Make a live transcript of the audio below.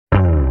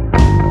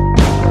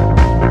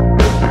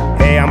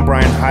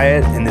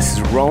Hyatt, and this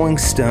is Rolling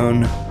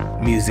Stone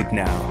Music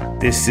Now.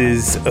 This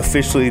is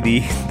officially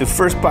the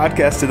first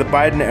podcast of the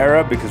Biden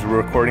era because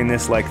we're recording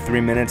this like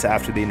 3 minutes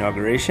after the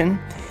inauguration.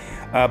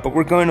 But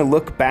we're going to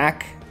look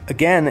back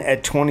again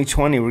at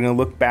 2020. We're going to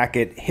look back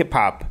at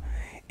hip-hop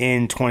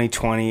in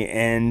 2020.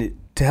 And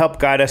to help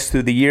guide us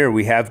through the year,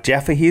 we have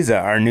Jeff Ahiza,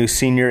 our new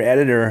senior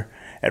editor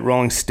at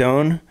Rolling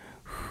Stone,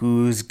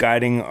 who's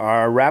guiding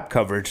our rap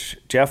coverage.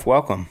 Jeff,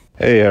 welcome.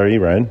 Hey, how are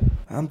you, Ryan?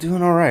 I'm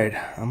doing all right.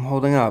 I'm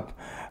holding up.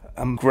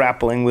 I'm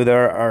grappling with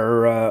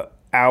our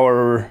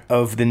hour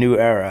of the new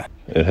era.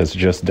 It has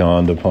just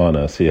dawned upon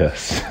us,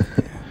 yes.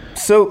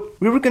 So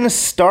we were going to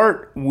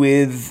start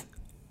with,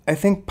 I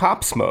think,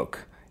 Pop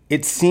Smoke.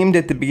 It seemed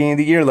at the beginning of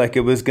the year like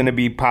it was going to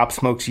be Pop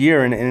Smoke's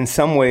year, and in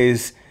some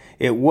ways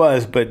it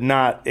was, but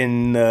not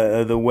in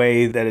the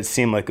way that it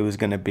seemed like it was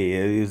going to be.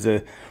 It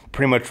was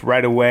pretty much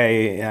right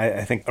away,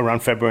 I think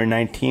around February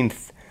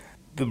 19th,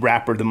 the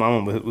rapper of the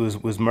moment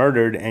was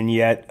murdered, and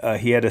yet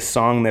he had a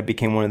song that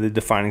became one of the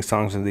defining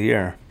songs of the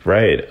year.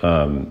 Right.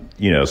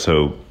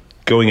 So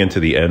going into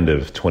the end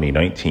of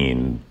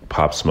 2019,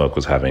 Pop Smoke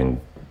was having,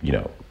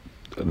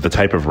 the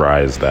type of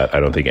rise that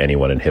I don't think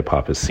anyone in hip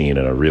hop has seen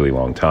in a really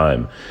long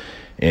time.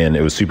 And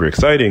it was super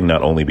exciting,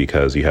 not only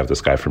because you have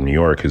this guy from New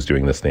York who's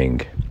doing this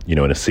thing, in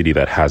a city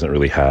that hasn't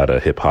really had a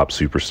hip hop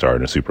superstar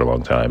in a super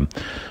long time,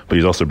 but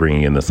he's also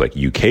bringing in this like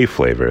UK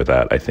flavor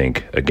that I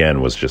think, again,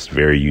 was just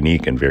very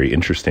unique and very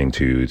interesting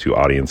to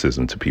audiences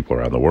and to people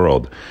around the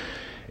world.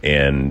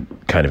 And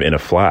kind of in a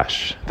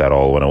flash, that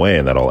all went away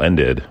and that all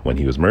ended when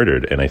he was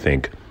murdered. And I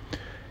think,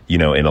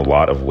 in a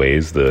lot of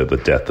ways,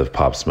 the death of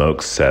Pop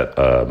Smoke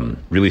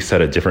really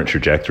set a different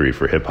trajectory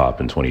for hip hop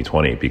in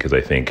 2020, because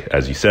I think,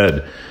 as you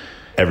said,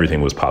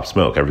 everything was Pop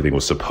Smoke. Everything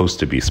was supposed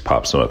to be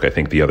Pop Smoke. I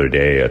think the other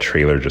day, a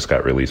trailer just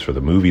got released for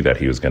the movie that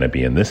he was going to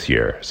be in this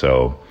year.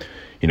 So,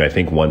 I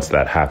think once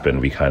that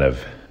happened,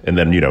 and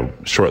then,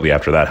 shortly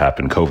after that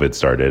happened, COVID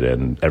started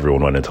and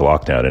everyone went into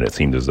lockdown, and it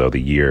seemed as though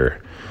the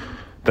year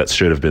that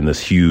should have been this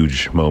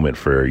huge moment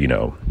for,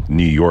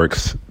 New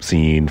York's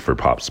scene, for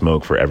Pop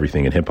Smoke, for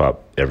everything in hip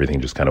hop,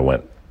 everything just kind of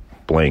went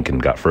blank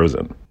and got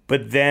frozen.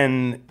 But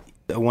then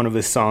one of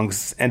his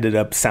songs ended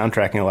up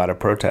soundtracking a lot of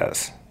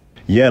protests.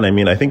 Yeah,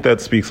 and I think that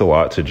speaks a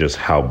lot to just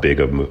how big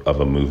of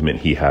a movement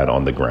he had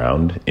on the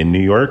ground in New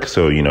York.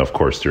 So, of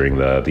course, during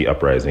the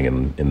uprising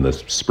in the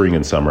spring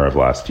and summer of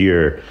last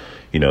year,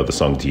 the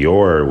song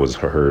Dior was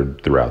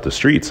heard throughout the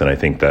streets. And I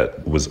think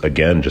that was,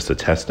 again, just a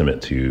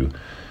testament to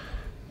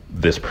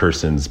this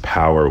person's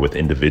power with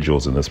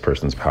individuals and this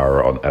person's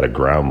power at a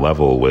ground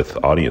level with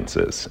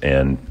audiences.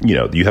 And,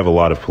 you have a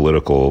lot of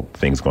political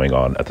things going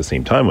on at the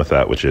same time with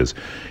that, which is,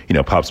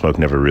 Pop Smoke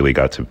never really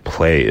got to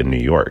play in New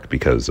York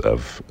because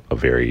of a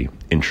very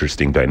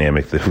interesting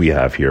dynamic that we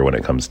have here when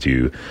it comes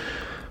to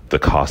the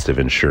cost of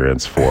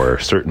insurance for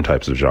certain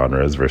types of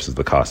genres versus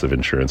the cost of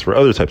insurance for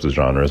other types of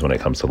genres when it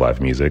comes to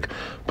live music,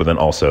 but then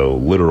also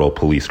literal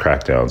police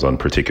crackdowns on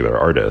particular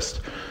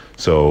artists.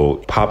 So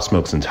Pop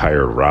Smoke's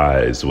entire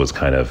rise was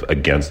kind of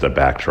against a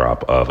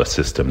backdrop of a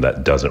system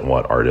that doesn't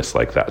want artists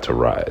like that to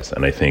rise.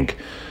 And I think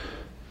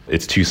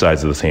it's two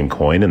sides of the same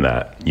coin in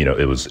that,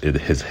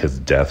 his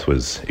death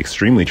was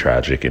extremely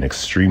tragic and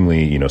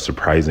extremely,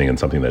 surprising, and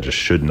something that just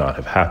should not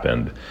have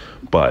happened.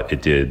 But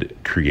it did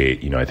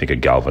create, I think, a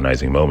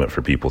galvanizing moment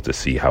for people to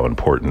see how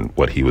important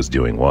what he was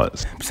doing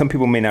was. Some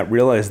people may not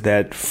realize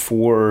that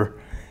for,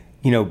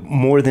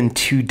 more than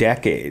 2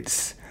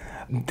 decades,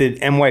 the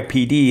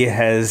NYPD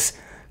has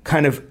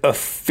kind of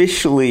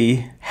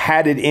officially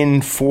had it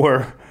in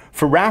for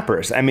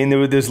rappers. I mean,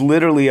 there's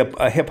literally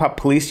a hip-hop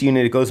police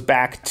unit that goes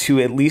back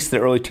to at least the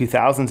early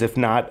 2000s, if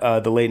not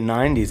the late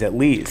 90s at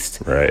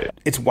least. Right.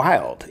 It's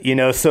wild,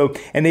 So,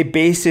 and they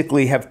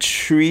basically have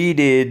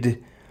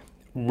treated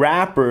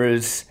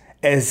rappers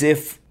as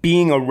if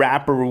being a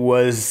rapper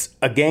was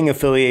a gang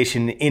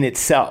affiliation in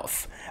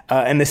itself.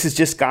 And this has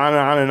just gone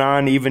on and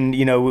on, even,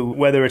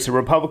 whether it's a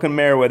Republican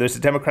mayor, whether it's a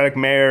Democratic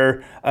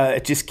mayor,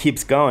 it just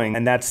keeps going.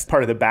 And that's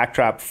part of the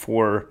backdrop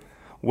for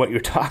what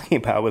you're talking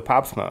about with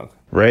Pop Smoke.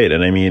 Right.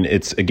 And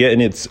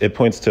it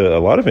points to a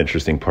lot of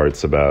interesting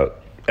parts about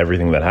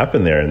everything that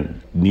happened there,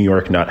 and New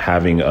York not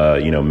having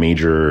a,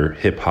 major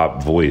hip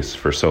hop voice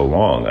for so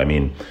long.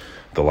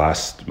 The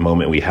last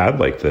moment we had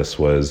like this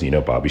was,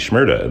 Bobby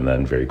Shmurda, and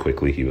then very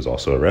quickly he was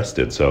also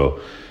arrested. So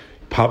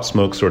Pop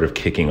Smoke sort of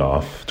kicking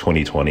off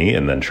 2020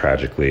 and then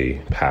tragically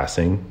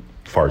passing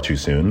far too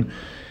soon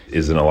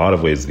is in a lot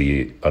of ways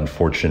the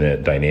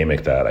unfortunate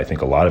dynamic that I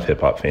think a lot of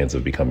hip hop fans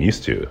have become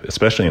used to,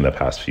 especially in the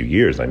past few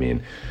years.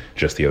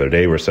 Just the other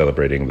day we're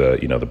celebrating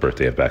the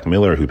birthday of Mac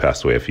Miller, who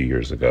passed away a few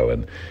years ago,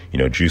 and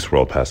Juice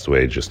WRLD passed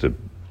away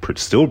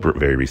still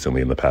very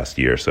recently in the past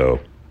year. So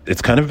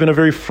it's kind of been a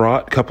very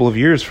fraught couple of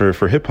years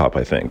for hip hop,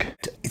 I think.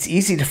 It's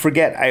easy to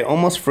forget.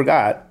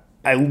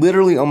 I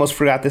literally almost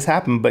forgot this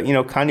happened, but,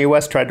 Kanye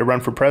West tried to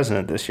run for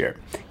president this year,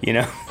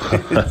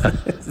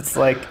 It's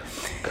like...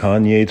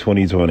 Kanye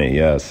 2020,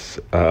 yes.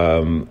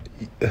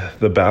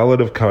 The ballad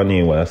of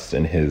Kanye West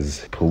and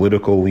his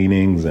political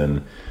leanings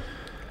and,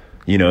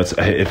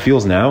 it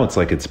feels now it's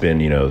like it's been,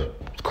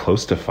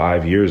 close to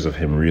 5 years of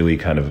him really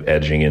kind of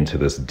edging into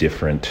this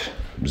different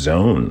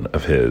zone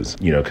of his,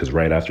 because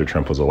right after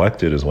Trump was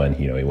elected is when,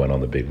 he went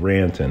on the big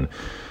rant, and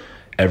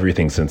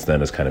everything since then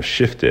has kind of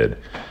shifted.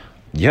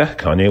 Yeah,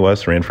 Kanye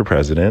West ran for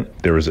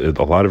president. There was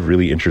a lot of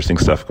really interesting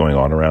stuff going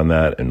on around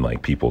that, and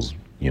like people's,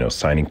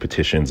 signing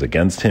petitions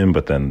against him,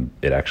 but then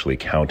it actually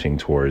counting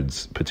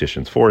towards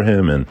petitions for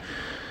him, and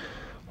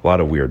a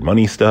lot of weird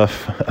money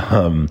stuff.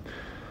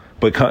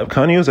 But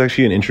Kanye was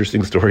actually an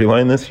interesting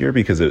storyline this year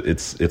because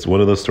it's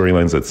one of those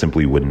storylines that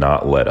simply would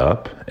not let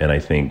up, and I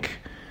think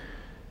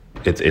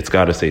it's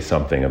got to say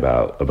something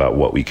about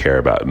what we care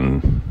about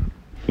and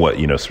what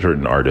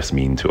certain artists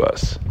mean to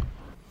us.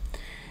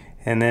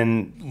 And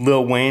then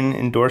Lil Wayne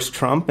endorsed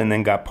Trump and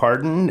then got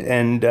pardoned,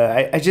 and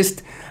I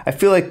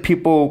feel like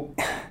people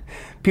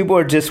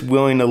are just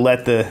willing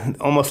to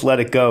almost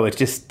let it go.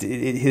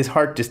 His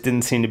heart just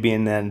didn't seem to be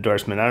in that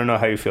endorsement. I don't know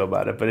how you feel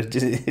about it, but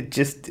it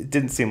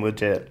didn't seem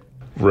legit.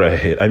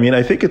 Right. I mean,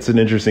 I think it's an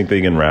interesting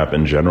thing in rap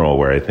in general,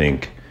 where I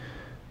think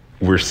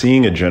we're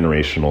seeing a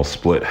generational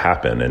split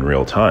happen in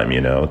real time.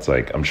 It's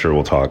like, I'm sure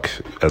we'll talk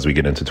as we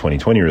get into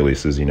 2020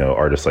 releases,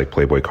 artists like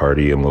Playboi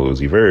Carti and Lil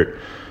Uzi Vert,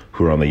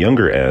 who are on the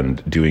younger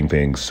end doing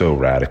things so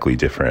radically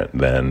different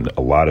than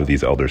a lot of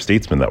these elder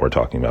statesmen that we're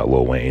talking about,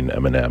 Lil Wayne,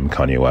 Eminem,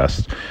 Kanye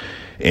West.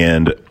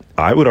 And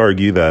I would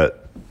argue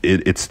that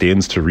it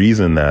stands to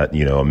reason that,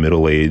 a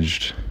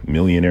middle-aged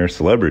millionaire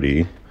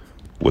celebrity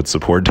would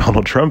support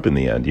Donald Trump in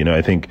the end.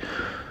 I think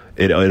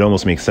it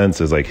almost makes sense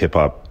as like hip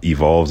hop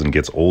evolves and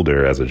gets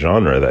older as a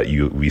genre that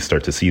we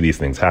start to see these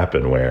things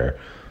happen where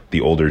the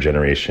older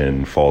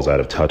generation falls out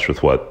of touch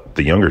with what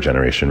the younger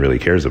generation really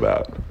cares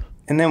about.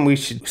 And then we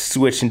should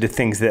switch into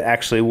things that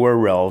actually were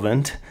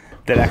relevant,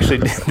 that actually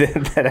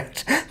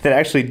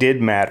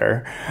did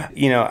matter.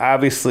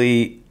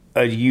 Obviously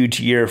a huge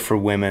year for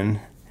women,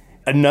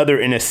 another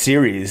in a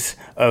series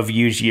of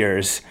huge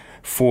years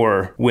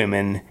for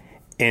women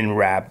in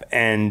rap,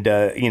 and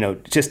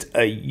just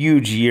a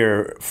huge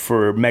year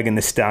for Megan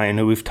Thee Stallion,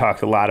 who we've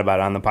talked a lot about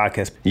on the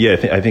podcast. Yeah,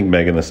 I think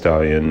Megan Thee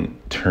Stallion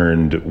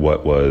turned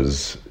what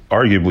was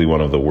arguably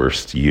one of the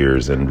worst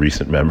years in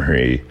recent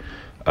memory.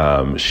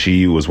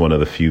 She was one of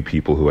the few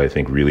people who I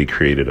think really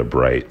created a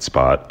bright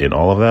spot in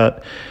all of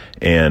that.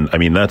 And I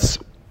mean, that's,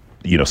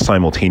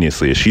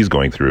 simultaneously as she's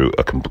going through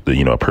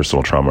a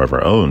personal trauma of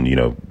her own,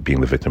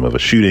 being the victim of a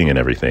shooting and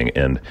everything.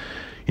 And,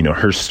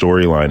 her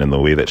storyline and the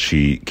way that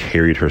she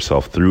carried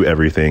herself through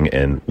everything,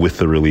 and with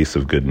the release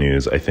of Good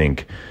News, I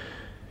think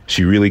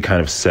she really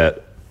kind of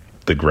set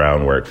the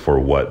groundwork for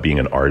what being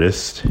an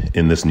artist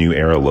in this new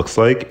era looks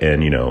like.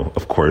 And,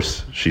 of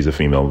course, she's a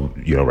female,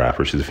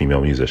 rapper, she's a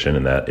female musician,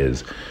 and that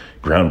is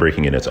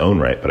groundbreaking in its own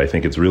right. But I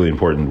think it's really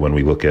important when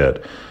we look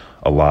at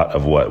a lot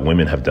of what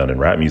women have done in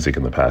rap music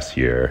in the past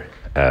year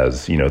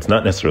as, it's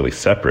not necessarily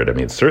separate. I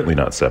mean, it's certainly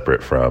not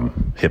separate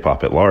from hip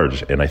hop at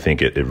large. And I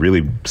think it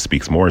really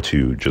speaks more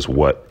to just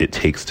what it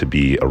takes to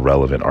be a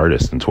relevant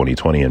artist in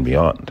 2020 and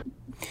beyond.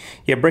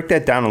 Yeah, break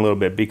that down a little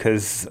bit,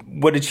 because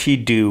what did she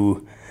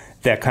do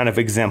that kind of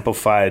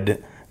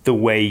exemplified the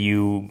way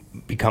you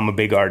become a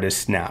big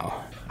artist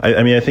now?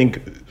 I mean, I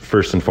think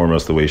first and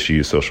foremost, the way she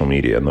used social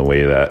media and the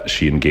way that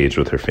she engaged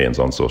with her fans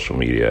on social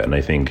media. And I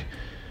think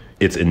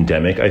it's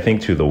endemic,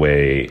 to the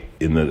way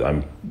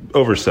I'm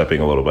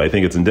overstepping a little bit. I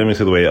think it's endemic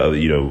to the way,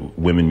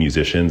 women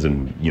musicians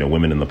and,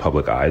 women in the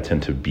public eye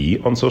tend to be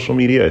on social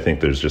media. I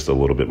think there's just a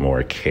little bit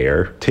more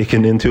care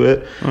taken into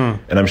it.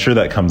 And I'm sure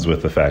that comes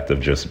with the fact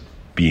of just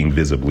being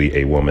visibly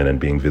a woman and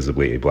being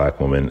visibly a Black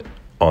woman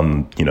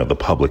on, the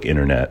public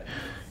internet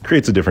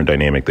creates a different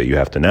dynamic that you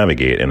have to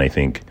navigate. And I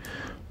think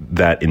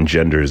that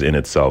engenders in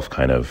itself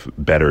kind of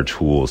better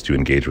tools to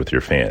engage with your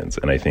fans.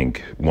 And I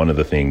think one of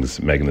the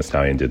things Megan Thee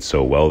Stallion did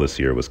so well this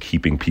year was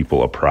keeping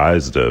people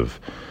apprised of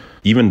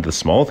even the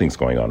small things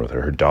going on with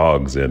her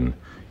dogs. And,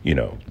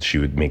 she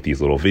would make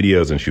these little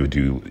videos and she would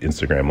do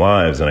Instagram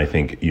lives. And I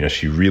think,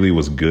 she really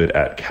was good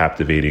at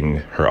captivating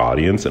her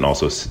audience and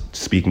also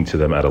speaking to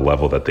them at a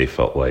level that they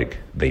felt like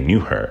they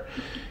knew her.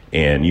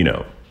 And,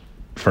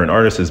 for an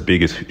artist as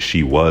big as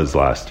she was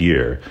last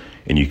year,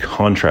 and you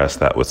contrast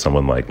that with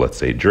someone like, let's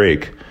say,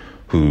 Drake,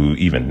 who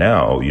even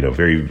now,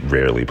 very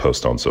rarely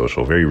posts on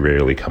social, very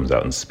rarely comes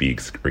out and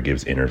speaks or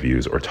gives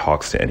interviews or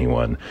talks to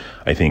anyone.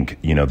 I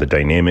think, the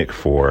dynamic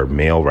for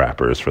male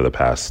rappers for the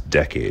past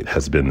decade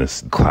has been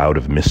this cloud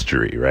of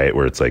mystery, right?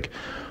 Where it's like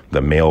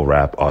the male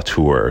rap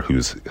auteur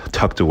who's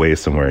tucked away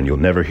somewhere and you'll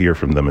never hear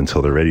from them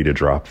until they're ready to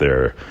drop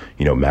their,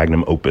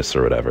 magnum opus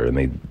or whatever. And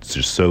they're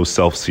just so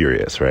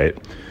self-serious, right?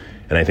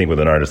 And I think with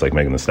an artist like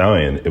Megan Thee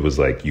Stallion, it was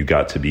like you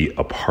got to be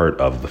a part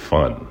of the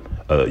fun.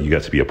 You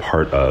got to be a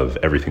part of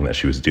everything that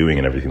she was doing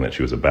and everything that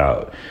she was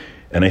about.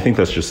 And I think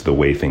that's just the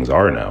way things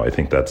are now. I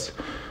think that's,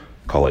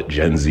 call it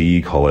Gen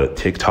Z, call it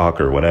TikTok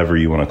or whatever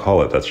you want to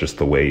call it. That's just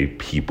the way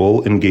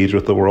people engage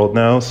with the world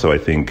now. So I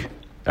think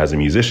as a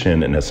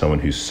musician and as someone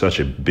who's such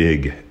a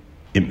big,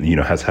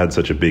 has had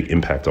such a big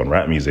impact on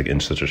rap music in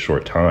such a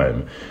short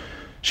time,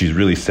 she's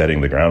really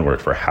setting the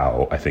groundwork for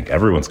how I think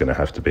everyone's going to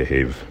have to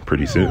behave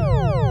pretty soon.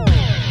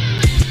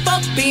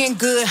 Fuck being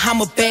good,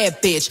 I'm a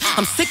bad bitch.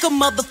 I'm sick of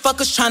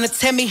motherfuckers trying to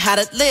tell me how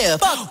to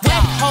live. Whack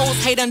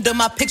hoes hate under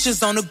my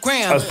pictures on the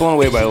gram. I was blown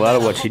away by a lot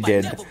of what she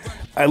did.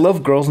 I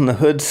love Girls in the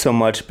Hood so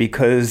much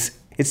because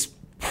it's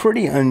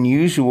pretty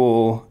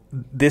unusual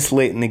this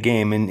late in the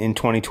game in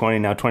 2020,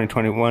 now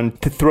 2021,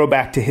 to throw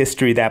back to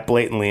history that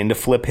blatantly and to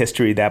flip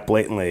history that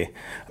blatantly.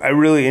 I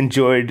really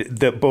enjoyed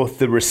both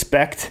the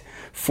respect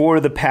for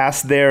the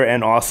past there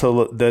and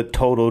also the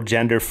total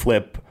gender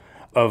flip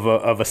of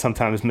a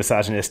sometimes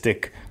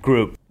misogynistic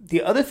group.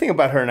 The other thing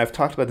about her, and I've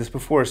talked about this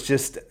before, is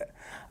just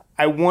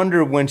I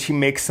wonder when she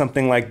makes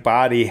something like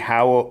Body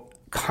how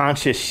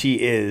conscious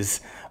she is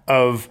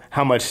of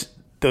how much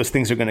those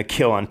things are going to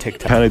kill on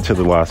TikTok. Kind of to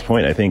the last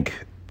point, I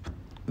think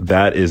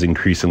that is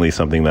increasingly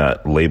something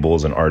that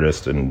labels and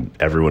artists and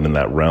everyone in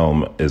that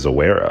realm is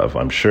aware of,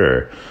 I'm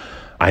sure.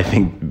 I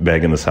think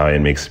Megan Thee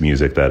Stallion makes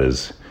music that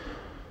is,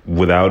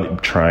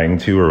 without trying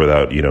to or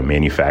without,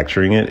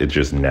 manufacturing it, it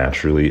just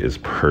naturally is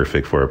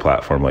perfect for a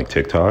platform like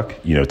TikTok.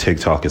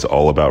 TikTok is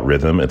all about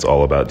rhythm. It's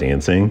all about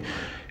dancing.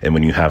 And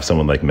when you have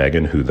someone like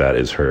Megan, who that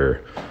is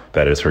her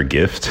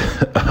gift,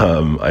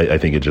 I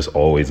think it just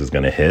always is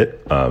going to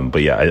hit.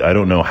 But yeah, I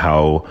don't know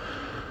how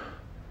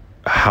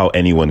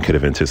anyone could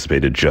have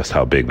anticipated just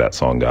how big that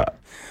song got.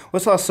 Well,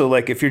 it's also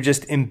like if you're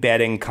just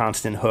embedding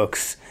constant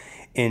hooks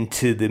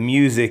into the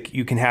music,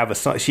 you can have a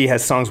song. She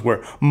has songs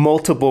where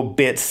multiple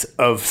bits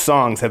of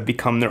songs have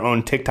become their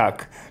own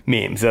TikTok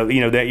memes. That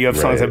you have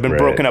songs that have been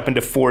broken up into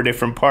 4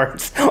 different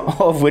parts,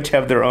 all of which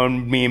have their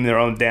own meme, their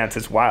own dance.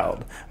 It's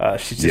wild.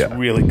 She's just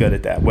really good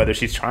at that, whether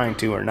she's trying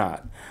to or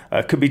not.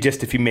 It could be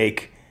just if you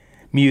make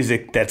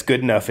music that's good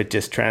enough, it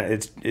just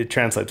it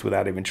translates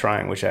without even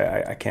trying, which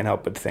I can't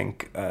help but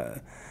think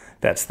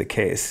that's the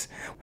case.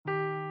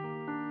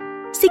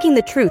 Seeking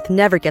the truth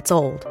never gets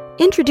old.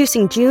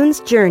 Introducing June's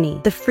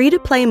Journey, the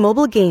free-to-play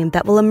mobile game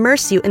that will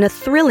immerse you in a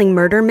thrilling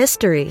murder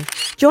mystery.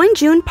 Join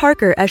June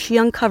Parker as she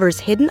uncovers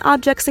hidden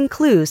objects and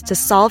clues to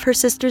solve her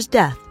sister's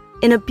death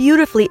in a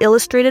beautifully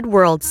illustrated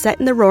world set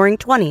in the Roaring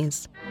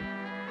 '20s.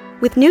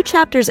 With new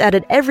chapters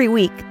added every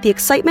week, the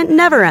excitement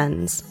never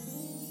ends.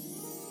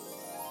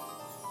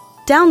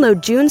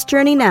 Download June's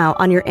Journey now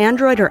on your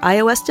Android or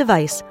iOS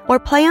device or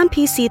play on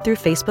PC through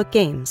Facebook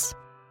Games.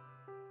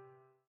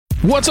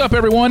 What's up,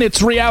 everyone?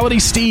 It's Reality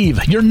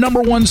Steve, your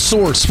number one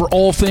source for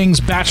all things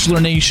Bachelor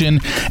Nation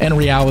and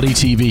reality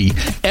TV.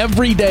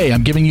 Every day,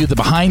 I'm giving you the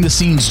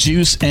behind-the-scenes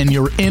juice and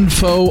your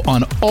info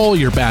on all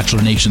your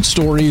Bachelor Nation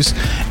stories,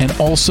 and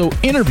also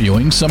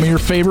interviewing some of your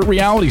favorite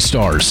reality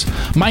stars.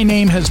 My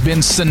name has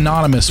been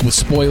synonymous with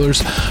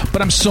spoilers,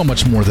 but I'm so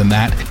much more than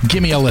that.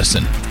 Give me a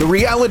listen. The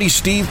Reality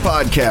Steve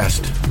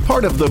Podcast,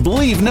 part of the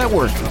Believe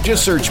Network.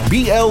 Just search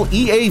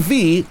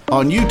BLEAV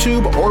on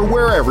YouTube or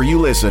wherever you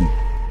listen.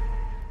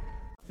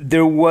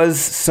 There was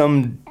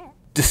some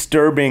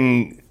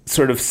disturbing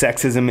sort of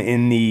sexism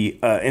in the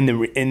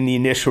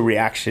initial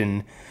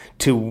reaction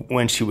to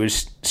when she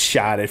was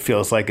shot. It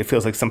feels like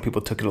some people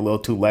took it a little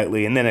too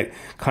lightly, and then it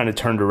kind of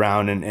turned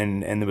around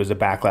and there was a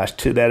backlash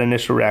to that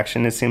initial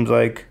reaction. It seems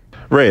like.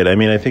 Right. I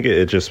mean, I think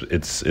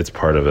it's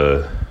part of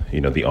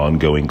the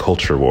ongoing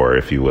culture war,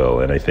 if you will,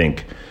 and I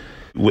think,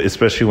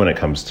 especially when it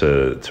comes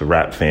to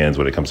rap fans,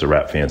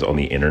 on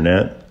the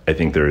internet, I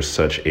think there is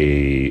such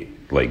a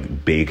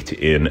baked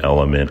in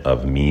element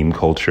of meme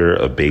culture,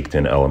 a baked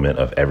in element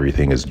of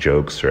everything is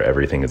jokes or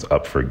everything is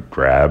up for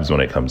grabs when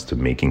it comes to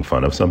making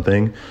fun of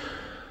something,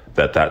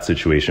 that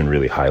situation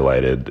really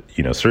highlighted,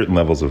 certain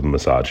levels of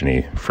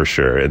misogyny for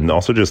sure. And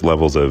also just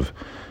levels of,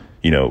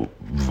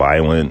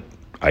 violent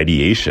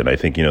ideation. I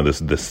think,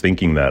 this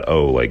thinking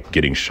that,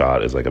 getting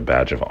shot is like a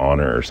badge of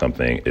honor or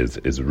something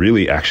is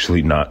really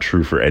actually not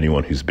true for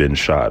anyone who's been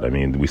shot. I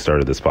mean, we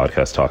started this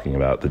podcast talking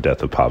about the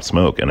death of Pop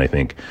Smoke, and I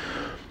think,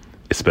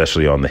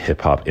 especially on the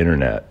hip-hop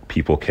internet,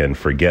 people can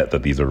forget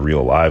that these are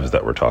real lives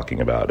that we're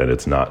talking about, and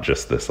it's not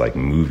just this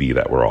movie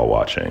that we're all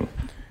watching.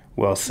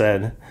 Well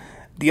said.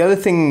 The other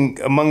thing,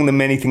 among the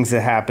many things that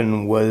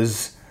happened,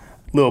 was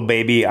Lil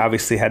Baby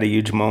obviously had a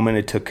huge moment.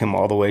 It took him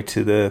all the way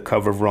to the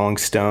cover of Rolling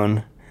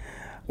Stone.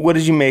 What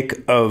did you make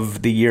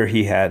of the year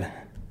he had?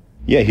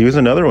 Yeah, he was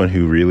another one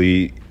who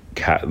really...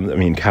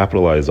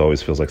 capitalize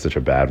always feels like such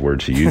a bad word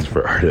to use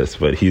for artists,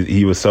 but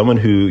he was someone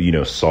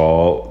who,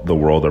 saw the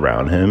world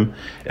around him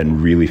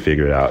and really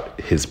figured out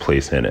his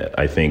place in it.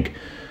 I think,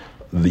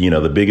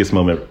 the biggest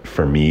moment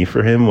for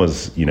him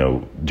was,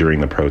 during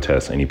the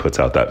protests, and he puts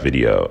out that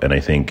video. And I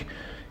think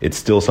it's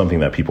still something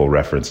that people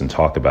reference and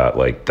talk about,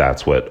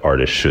 that's what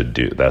artists should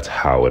do. That's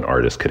how an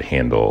artist could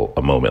handle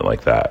a moment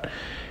like that.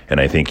 And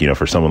I think,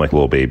 for someone like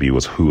Lil Baby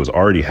who was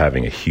already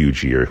having a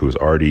huge year, who was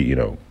already,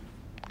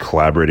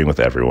 collaborating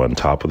with everyone,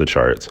 top of the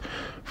charts,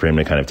 for him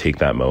to kind of take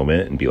that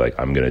moment and be like,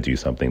 I'm going to do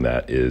something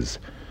that is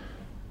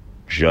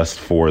just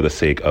for the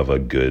sake of a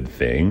good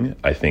thing.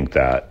 I think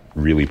that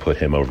really put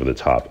him over the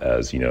top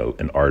as,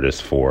 an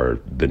artist for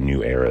the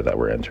new era that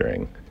we're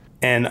entering.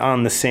 And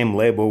on the same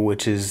label,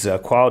 which is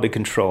Quality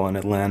Control in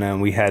Atlanta,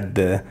 and we had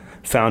the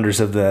founders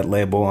of that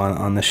label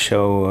on the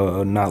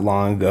show not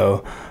long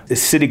ago,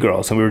 is City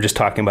Girls, and we were just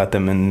talking about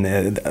them in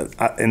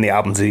the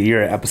Albums of the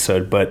Year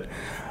episode, but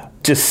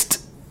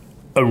just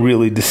a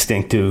really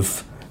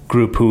distinctive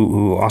group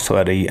who also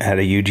had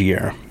a huge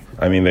year.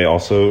 I mean, they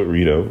also,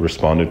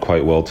 responded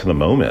quite well to the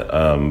moment.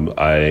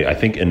 I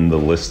think in the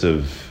list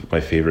of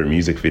my favorite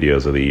music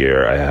videos of the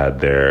year, I had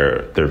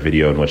their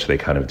video in which they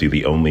kind of do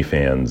the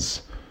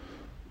OnlyFans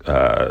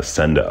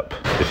send up,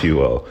 if you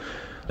will.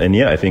 And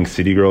yeah, I think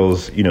City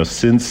Girls,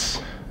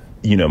 since,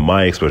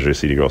 my exposure to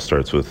City Girls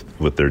starts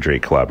with their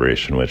Drake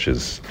collaboration, which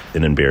is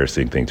an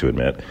embarrassing thing to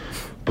admit.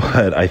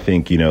 But I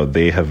think,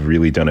 they have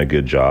really done a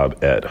good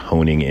job at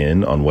honing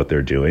in on what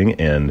they're doing.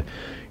 And,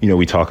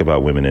 we talk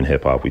about women in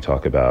hip hop. We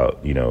talk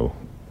about,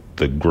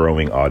 the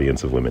growing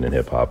audience of women in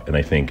hip hop. And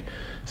I think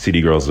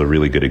City Girls is a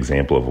really good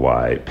example of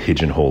why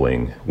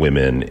pigeonholing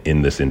women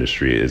in this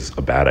industry is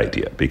a bad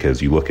idea.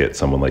 Because you look at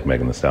someone like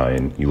Megan Thee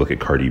Stallion, you look at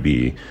Cardi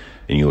B,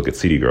 and you look at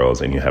City Girls,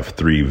 and you have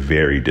three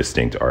very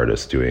distinct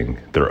artists doing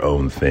their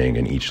own thing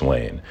in each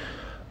lane.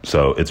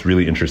 So it's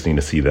really interesting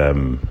to see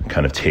them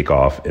kind of take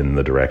off in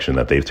the direction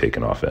that they've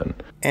taken off in.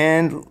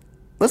 And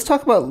let's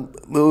talk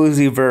about Lil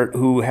Uzi Vert,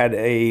 who had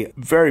a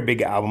very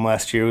big album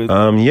last year.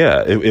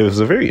 It was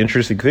a very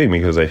interesting thing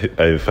because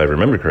if I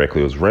remember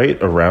correctly, it was right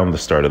around the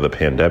start of the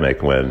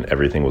pandemic when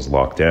everything was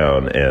locked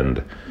down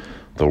and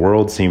the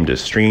world seemed as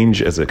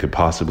strange as it could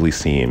possibly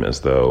seem, as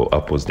though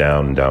up was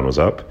down and down was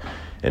up.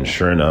 And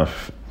sure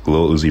enough,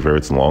 Lil Uzi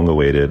Vert's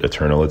long-awaited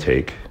Eternal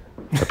Atake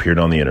appeared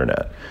on the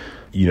internet.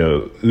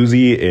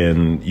 Uzi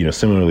and,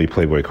 similarly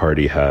Playboi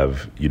Carti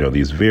have,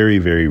 these very,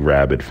 very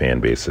rabid fan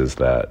bases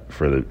that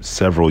for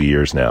several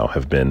years now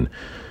have been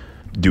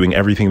doing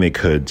everything they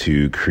could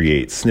to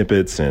create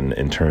snippets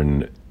and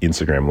turn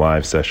Instagram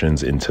live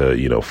sessions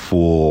into,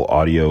 full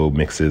audio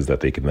mixes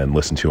that they can then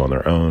listen to on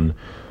their own.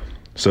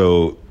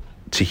 So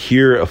to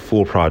hear a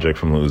full project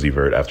from Lil Uzi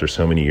Vert after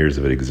so many years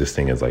of it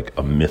existing as like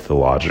a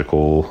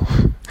mythological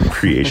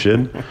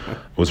creation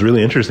was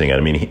really interesting. I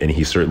mean, and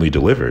he certainly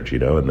delivered,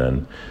 and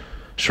then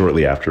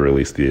shortly after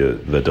released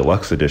the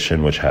deluxe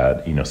edition, which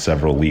had,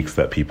 several leaks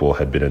that people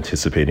had been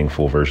anticipating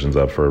full versions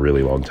of for a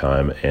really long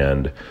time.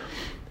 And,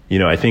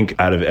 I think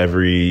out of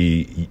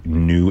every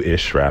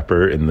new-ish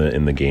rapper in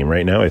the game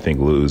right now, I think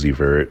Lil Uzi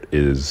Vert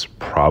is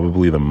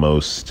probably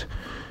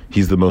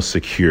he's the most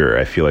secure.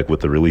 I feel like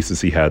with the releases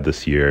he had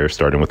this year,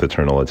 starting with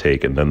Eternal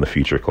Atake and then the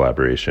Future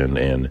collaboration,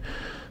 and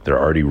there are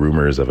already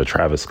rumors of a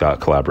Travis Scott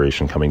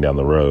collaboration coming down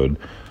the road.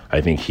 I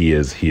think he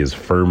is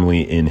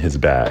firmly in his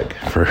bag,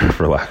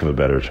 for lack of a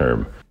better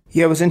term.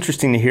 Yeah, it was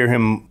interesting to hear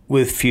him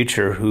with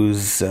Future,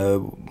 who's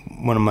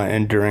one of my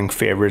enduring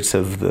favorites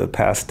of the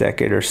past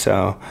decade or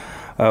so.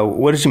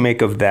 What did you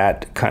make of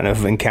that kind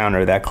of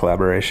encounter, that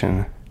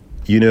collaboration?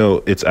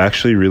 It's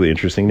actually really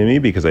interesting to me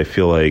because I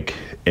feel like,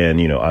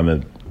 and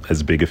I'm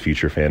as big a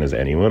Future fan as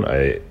anyone.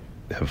 I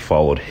have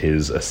followed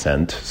his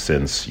ascent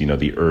since,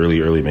 the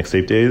early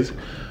mixtape days.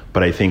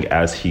 But I think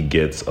as he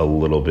gets a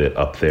little bit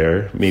up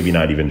there, maybe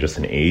not even just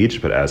in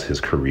age, but as his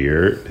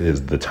career,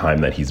 the time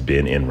that he's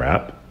been in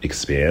rap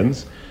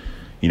expands,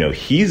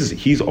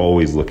 he's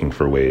always looking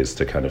for ways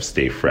to kind of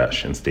stay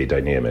fresh and stay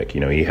dynamic.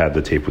 He had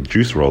the tape with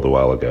Juice WRLD a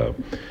while ago,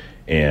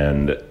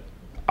 and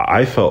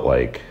I felt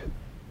like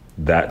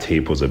that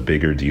tape was a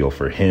bigger deal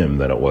for him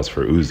than it was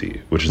for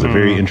Uzi, which is a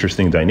very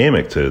interesting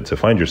dynamic to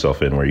find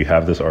yourself in, where you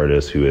have this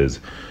artist who is,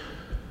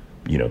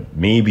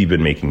 maybe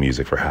been making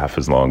music for half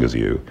as long as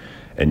you.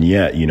 And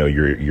yet,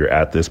 you're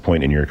at this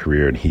point in your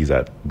career and he's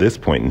at this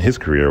point in his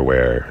career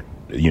where,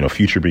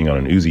 Future being on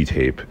an Uzi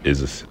tape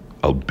is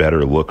a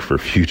better look for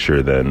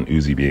Future than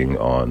Uzi being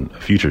on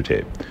a Future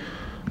tape.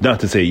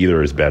 Not to say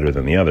either is better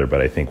than the other,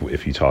 but I think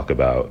if you talk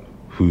about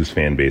whose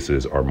fan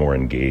bases are more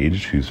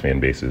engaged, whose fan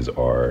bases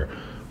are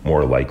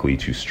more likely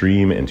to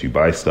stream and to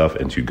buy stuff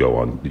and to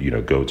go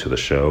to the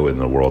show in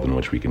the world in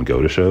which we can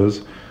go to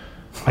shows,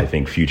 I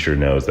think Future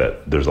knows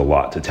that there's a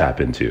lot to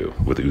tap into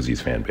with Uzi's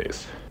fan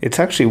base. It's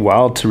actually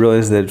wild to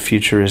realize that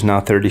Future is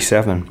now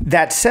 37.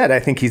 That said,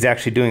 I think he's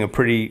actually doing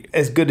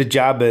as good a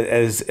job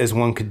as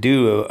one could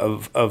do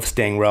of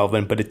staying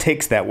relevant, but it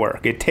takes that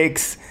work. It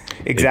takes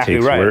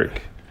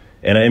work.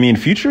 And I mean,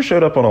 Future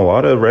showed up on a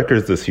lot of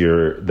records this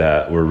year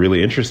that were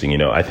really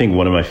interesting. I think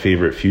one of my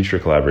favorite Future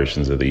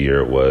collaborations of the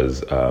year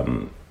was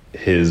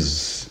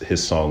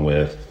his song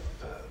with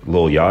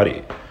Lil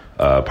Yachty.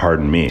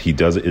 Pardon Me.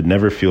 It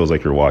never feels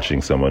like you're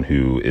watching someone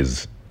who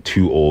is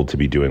too old to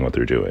be doing what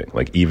they're doing.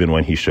 Like, even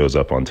when he shows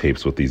up on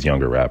tapes with these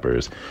younger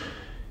rappers,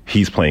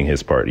 he's playing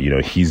his part.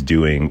 He's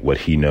doing what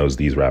he knows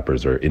these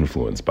rappers are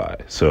influenced by.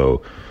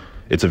 So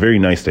it's a very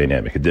nice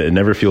dynamic. It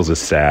never feels as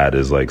sad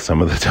as like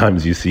some of the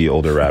times you see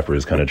older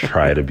rappers kind of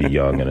try to be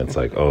young and it's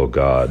like, oh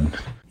God.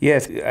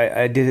 Yes,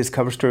 I did his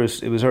cover story.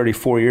 It was already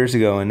 4 years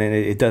ago, and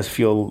it does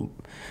feel,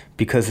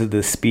 because of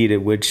the speed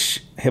at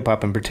which hip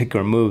hop in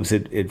particular moves,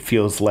 it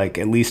feels like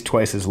at least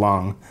twice as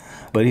long.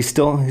 But he's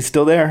still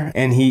there,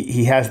 and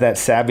he has that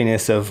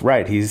savviness of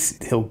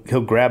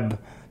he'll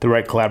grab the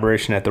right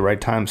collaboration at the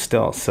right time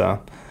still.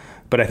 So,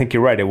 but I think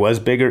you're right. It was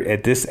bigger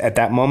at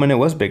that moment. It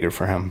was bigger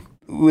for him.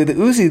 with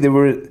Uzi,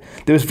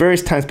 there was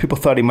various times people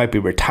thought he might be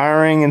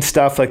retiring and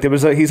stuff. Like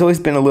he's always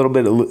been a little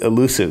bit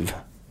elusive.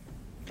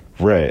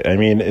 Right. I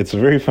mean, it's a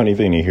very funny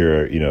thing to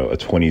hear, a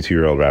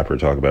 22-year-old rapper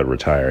talk about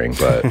retiring,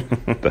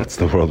 but that's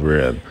the world we're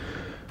in.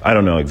 I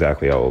don't know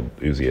exactly how old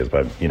Uzi is,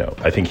 but,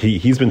 I think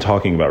he's been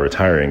talking about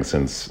retiring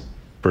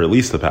for at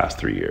least the past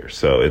 3 years.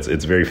 So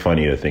it's very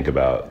funny to think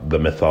about the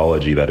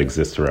mythology that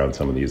exists around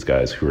some of these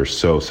guys who are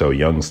so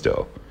young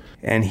still.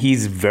 And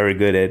he's very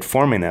good at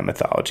forming that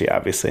mythology,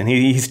 obviously. And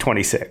he's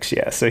 26,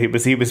 yeah. So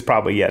he was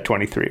probably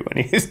 23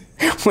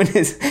 when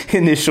his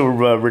initial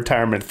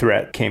retirement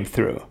threat came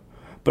through.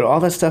 But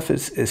all that stuff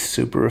is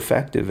super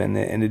effective, and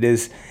it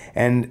is.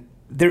 And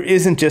there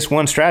isn't just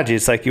one strategy.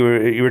 It's like you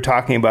were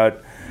talking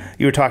about.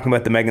 You were talking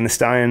about the Megan Thee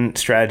Stallion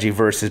strategy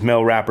versus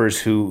male rappers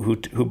who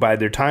bide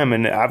their time,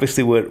 and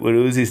obviously what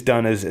Uzi's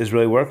done is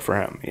really worked for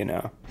him.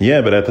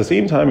 Yeah, but at the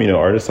same time,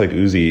 artists like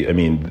Uzi, I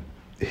mean,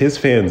 his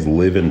fans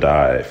live and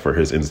die for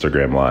his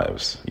Instagram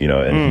lives.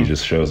 And he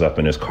just shows up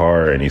in his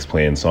car and he's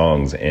playing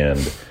songs,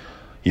 and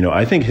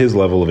I think his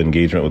level of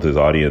engagement with his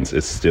audience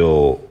is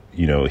still.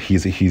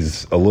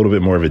 He's a little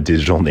bit more of a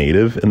digital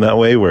native in that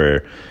way,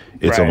 where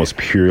it's almost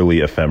purely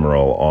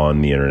ephemeral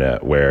on the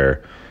internet,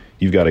 where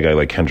you've got a guy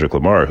like Kendrick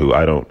Lamar who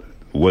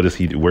where has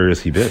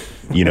he been?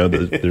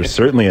 There's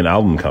certainly an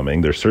album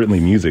coming. There's certainly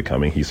music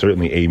coming. He's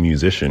certainly a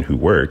musician who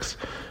works.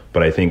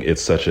 But I think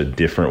it's such a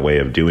different way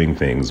of doing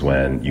things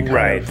when you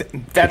kind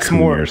of that's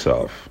more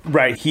yourself.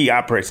 Right. He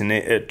operates in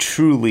a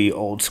truly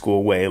old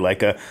school way,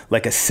 like a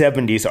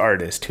 70s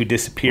artist who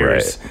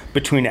disappears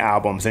between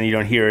albums, and you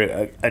don't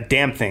hear a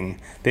damn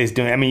thing that he's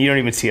doing. I mean, you don't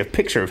even see a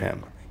picture of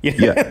him.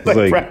 Yeah,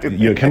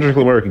 Kendrick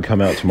Lamar can come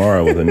out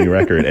tomorrow with a new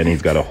record, and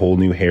he's got a whole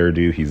new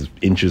hairdo. He's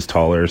inches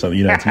taller or something.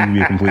 It's going to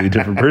be a completely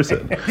different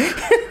person.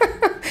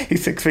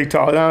 He's 6 feet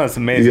tall. No, that's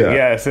amazing.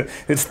 Yeah, so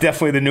it's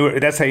definitely the new.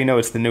 That's how you know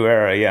it's the new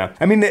era. Yeah,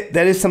 I mean that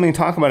is something to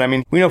talk about. I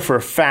mean, we know for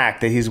a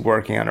fact that he's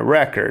working on a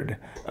record,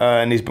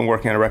 and he's been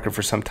working on a record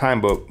for some time.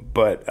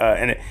 But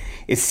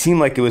it seemed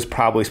like it was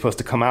probably supposed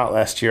to come out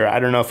last year. I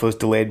don't know if it was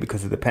delayed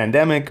because of the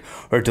pandemic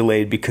or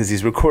delayed because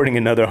he's recording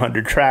another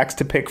 100 tracks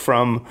to pick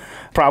from.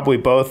 Probably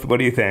both. What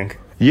do you think?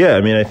 Yeah,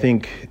 I mean, I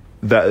think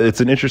that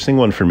it's an interesting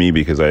one for me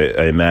because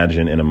I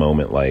imagine in a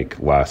moment like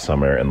last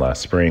summer and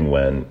last spring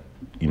when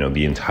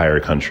the entire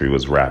country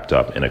was wrapped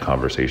up in a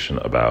conversation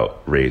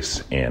about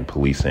race and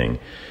policing.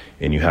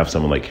 And you have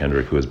someone like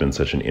Kendrick who has been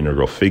such an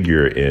integral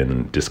figure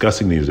in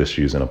discussing these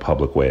issues in a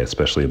public way,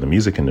 especially in the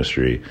music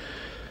industry.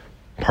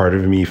 Part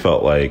of me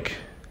felt like,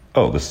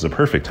 oh, this is a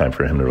perfect time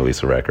for him to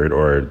release a record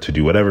or to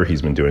do whatever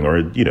he's been doing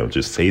or,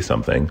 just say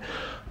something.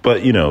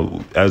 But,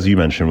 as you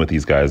mentioned with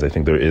these guys, I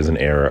think there is an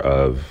era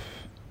of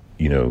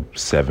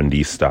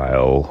 70s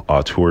style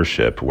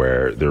auteurship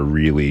where they're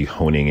really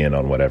honing in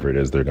on whatever it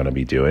is they're going to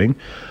be doing.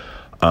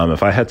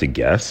 If I had to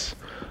guess,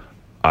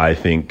 I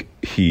think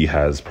he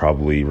has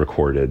probably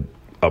recorded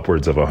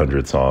upwards of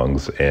 100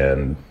 songs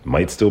and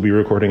might still be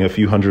recording a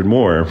few hundred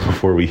more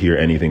before we hear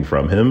anything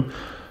from him.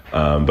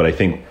 But I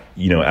think,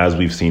 as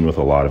we've seen with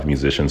a lot of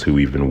musicians who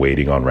we've been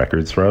waiting on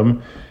records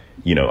from,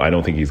 I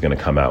don't think he's going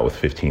to come out with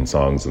 15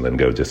 songs and then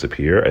go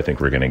disappear. I think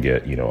we're going to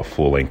get, a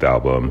full-length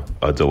album,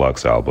 a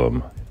deluxe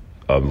album,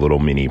 a little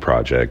mini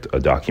project, a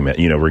document.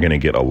 We're going to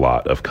get a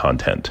lot of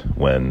content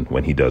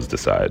when he does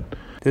decide.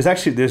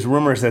 There's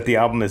rumors that the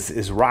album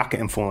is rock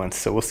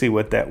influenced, so we'll see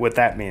what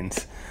that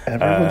means.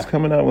 Everyone's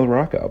coming out with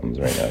rock albums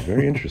right now.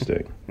 Very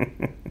interesting.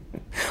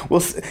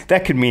 Well,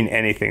 that could mean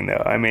anything,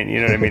 though. I mean, you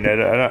know what I mean.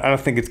 I don't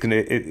think it's gonna.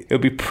 It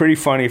would be pretty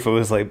funny if it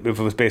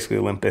was basically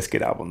a Limp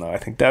Bizkit album, though. I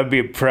think that would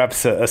be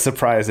perhaps a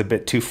surprise a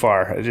bit too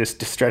far,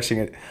 just stretching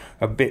it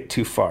a bit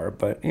too far.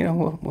 But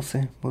we'll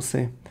see. We'll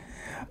see.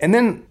 And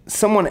then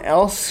someone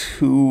else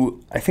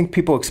who I think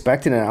people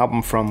expected an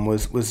album from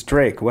was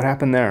Drake. What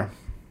happened there?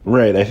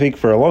 Right. I think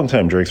for a long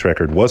time, Drake's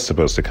record was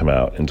supposed to come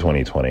out in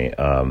 2020.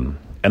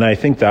 And I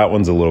think that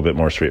one's a little bit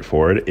more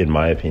straightforward. In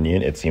my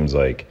opinion, it seems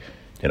like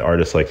an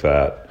artist like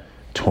that,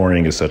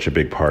 touring is such a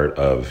big part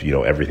of,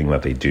 everything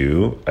that they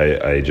do.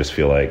 I just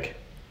feel like,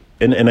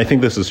 and I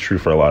think this is true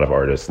for a lot of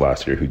artists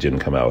last year who didn't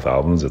come out with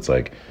albums. It's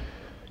like,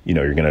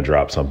 you're going to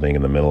drop something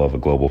in the middle of a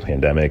global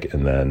pandemic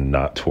and then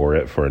not tour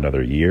it for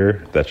another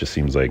year. That just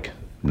seems like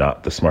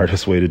not the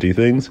smartest way to do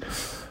things.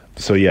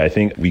 So yeah, I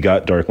think we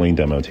got Dark Lane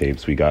demo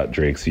tapes. We got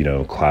Drake's,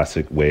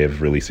 classic way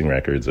of releasing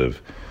records of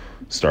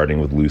starting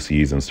with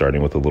Lucy's and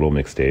starting with a little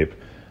mixtape.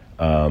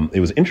 It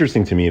was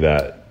interesting to me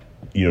that,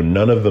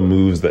 none of the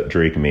moves that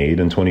Drake made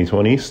in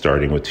 2020,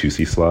 starting with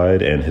Tootsie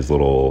Slide and his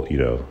little,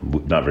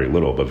 not very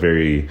little, but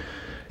very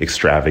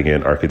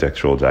extravagant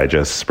Architectural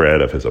Digest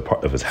spread of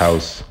his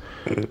house,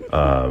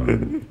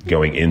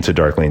 going into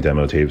Dark Lane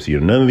demo tapes,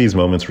 none of these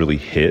moments really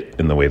hit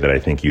in the way that I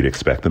think you'd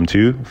expect them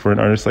to for an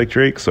artist like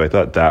Drake. So I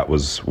thought that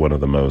was one of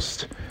the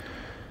most,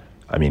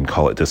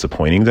 call it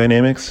disappointing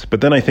dynamics.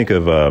 But then I think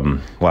of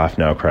Laugh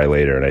Now, Cry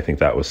Later, and I think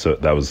that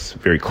was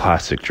very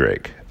classic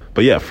Drake.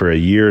 But yeah, for a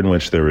year in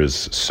which there was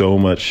so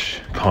much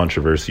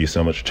controversy,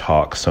 so much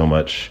talk, so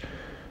much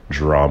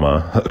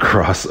drama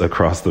across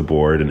the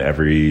board in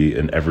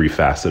every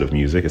facet of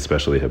music,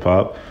 especially hip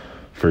hop.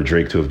 For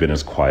Drake to have been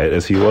as quiet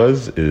as he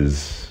was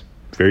is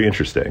very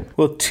interesting.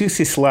 Well,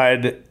 Toosie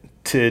Slide,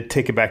 to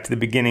take it back to the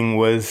beginning,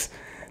 was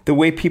the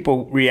way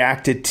people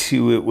reacted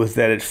to it was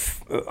that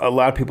a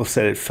lot of people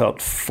said it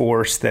felt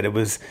forced, that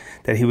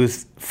he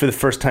was, for the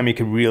first time, you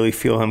could really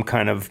feel him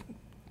kind of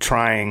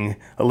trying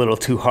a little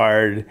too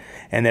hard,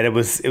 and that it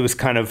was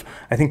kind of,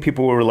 I think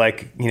people were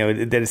like,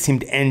 that it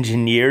seemed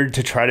engineered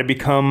to try to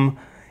become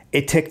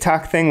a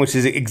TikTok thing, which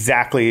is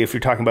exactly, if you're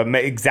talking about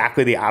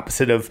exactly the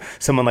opposite of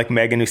someone like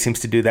Megan, who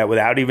seems to do that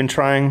without even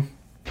trying.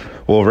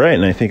 Well, right.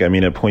 And I think,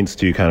 it points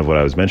to kind of what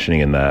I was mentioning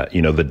in that,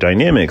 the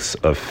dynamics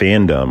of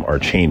fandom are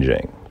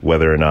changing,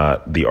 whether or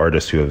not the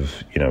artists who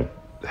have,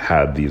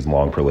 had these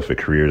long prolific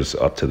careers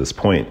up to this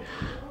point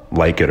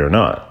like it or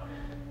not.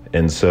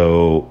 And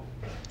so,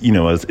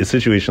 a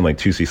situation like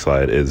Toosie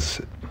Slide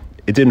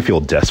it didn't feel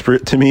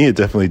desperate to me. It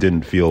definitely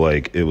didn't feel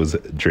like it was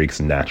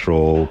Drake's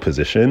natural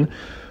position.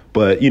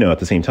 But, at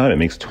the same time, it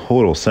makes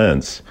total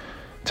sense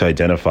to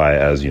identify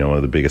as, one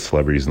of the biggest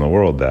celebrities in the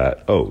world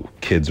that,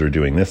 kids are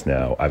doing this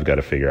now. I've got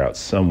to figure out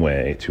some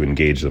way to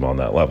engage them on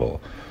that level.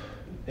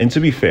 And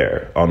to be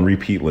fair, on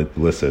repeat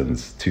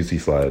listens,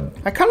 Toosie Slide,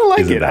 I kind of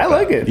like it. I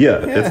like it.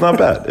 Yeah, it's not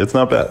bad. It's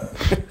not bad.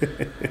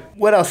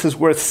 What else is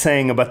worth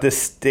saying about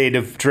this state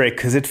of Drake?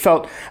 Because it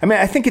felt,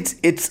 I think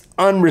it's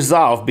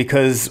unresolved,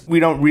 because we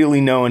don't really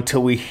know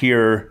until we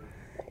hear.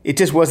 It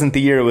just wasn't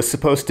the year it was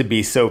supposed to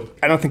be. So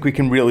I don't think we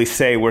can really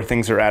say where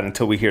things are at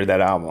until we hear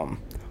that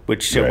album.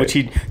 Which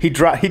he did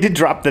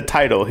drop the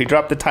title. He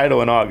dropped the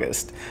title in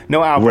August.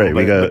 No album. Right.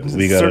 We got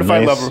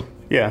Certified a nice, Lover.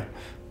 Yeah.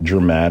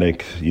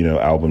 Dramatic,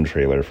 album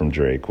trailer from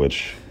Drake,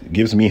 which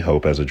gives me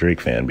hope as a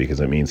Drake fan,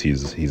 because it means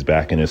he's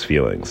back in his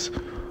feelings.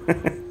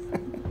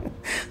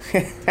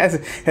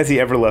 Has he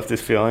ever left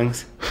his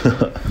feelings?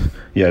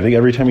 Yeah, I think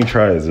every time he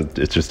tries,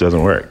 it just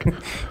doesn't work.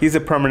 He's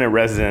a permanent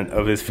resident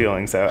of his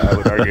feelings, I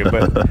would argue.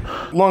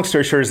 But long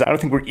story short is I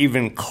don't think we're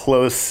even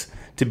close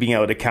to being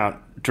able to count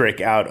Drake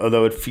out,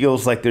 although it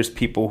feels like there's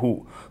people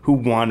who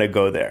want to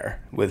go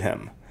there with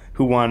him,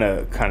 who want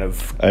to kind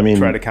of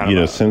try to count him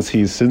out. Since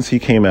he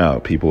came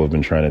out, people have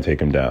been trying to take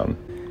him down.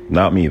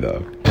 Not me,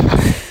 though.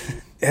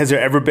 Has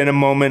there ever been a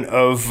moment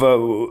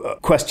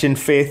of questioned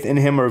faith in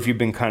him, or have you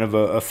been kind of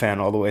a fan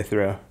all the way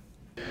through?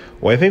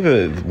 Well, I think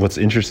that what's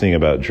interesting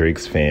about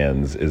Drake's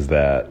fans is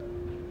that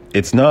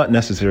it's not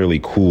necessarily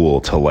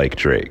cool to like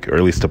Drake, or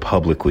at least to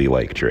publicly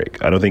like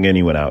Drake. I don't think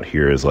anyone out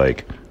here is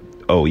like,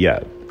 oh yeah,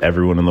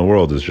 everyone in the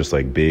world is just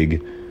like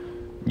big.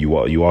 You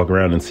walk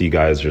around and see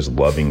guys just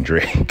loving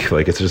Drake.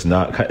 Like, it's just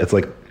not, it's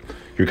like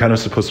you're kind of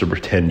supposed to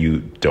pretend you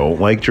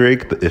don't like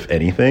Drake, if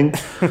anything.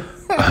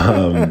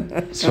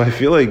 So I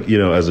feel like,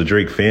 as a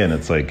Drake fan,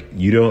 it's like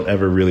you don't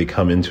ever really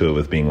come into it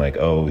with being like,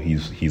 oh,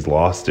 he's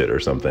lost it or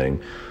something,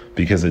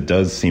 because it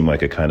does seem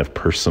like a kind of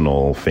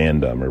personal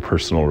fandom or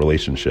personal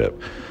relationship.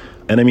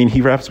 And he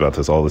raps about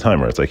this all the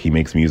time, where it's like he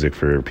makes music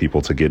for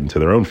people to get into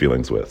their own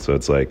feelings with. So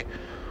it's like,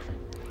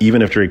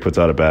 even if Drake puts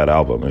out a bad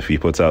album, if he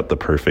puts out the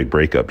perfect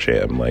breakup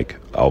jam, like,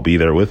 I'll be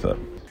there with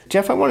him.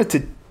 Jeff, I wanted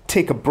to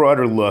take a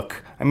broader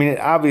look. It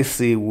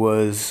obviously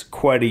was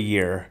quite a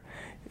year.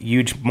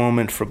 Huge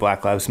moment for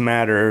Black Lives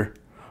Matter,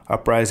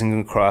 uprising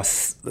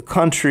across the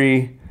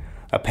country,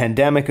 a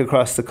pandemic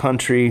across the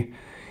country.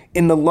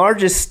 In the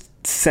largest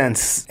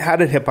sense, how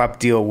did hip-hop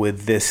deal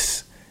with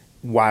this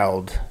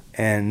wild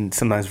and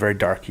sometimes very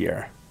dark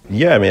year?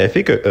 Yeah, I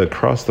think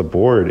across the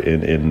board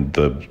in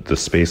the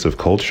space of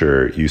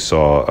culture, you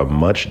saw a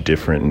much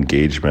different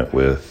engagement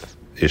with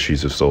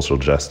issues of social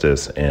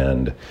justice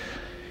and,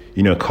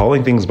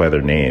 calling things by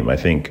their name. I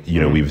think,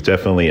 we've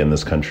definitely in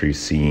this country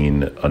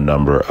seen a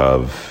number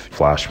of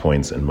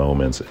flashpoints and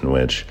moments in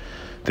which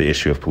the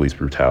issue of police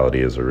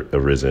brutality has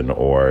arisen,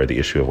 or the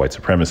issue of white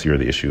supremacy, or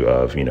the issue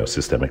of,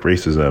 systemic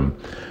racism.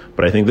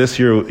 But I think this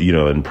year,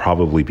 and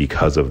probably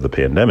because of the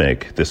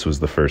pandemic, this was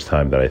the first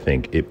time that I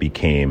think it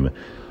became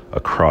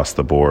across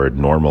the board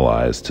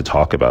normalized to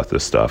talk about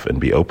this stuff and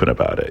be open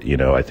about it.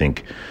 I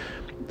think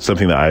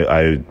something that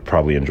I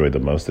probably enjoyed the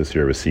most this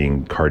year was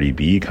seeing Cardi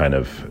B kind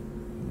of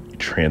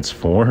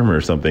transform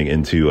or something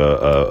into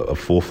a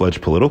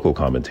full-fledged political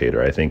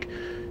commentator. I think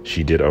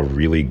she did a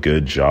really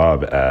good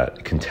job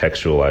at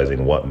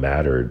contextualizing what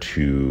mattered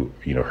to,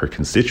 her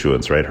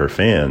constituents, right? Her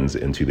fans,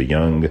 and to the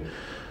young,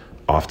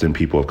 often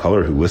people of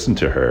color who listen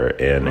to her,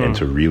 and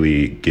to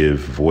really give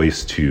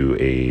voice to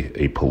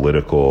a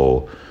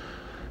political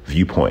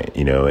viewpoint,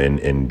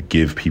 and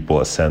give people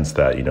a sense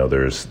that,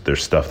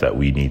 there's stuff that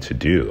we need to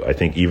do. I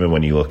think even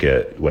when you look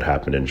at what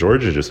happened in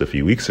Georgia just a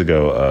few weeks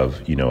ago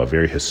of, a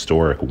very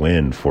historic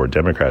win for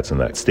Democrats in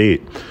that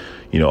state,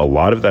 a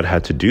lot of that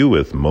had to do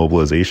with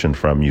mobilization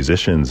from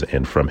musicians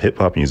and from hip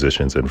hop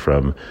musicians and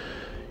from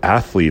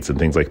athletes and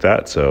things like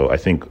that. So I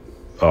think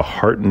a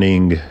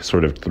heartening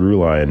sort of through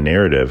line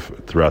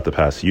narrative throughout the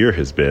past year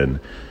has been,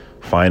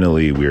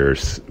 finally, we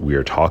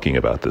are talking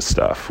about this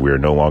stuff. We are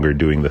no longer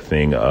doing the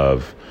thing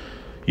of,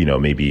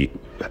 maybe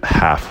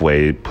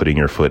halfway putting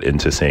your foot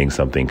into saying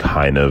something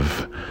kind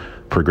of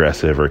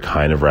progressive or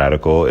kind of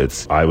radical.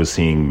 I was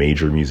seeing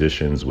major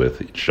musicians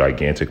with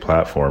gigantic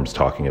platforms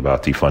talking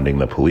about defunding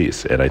the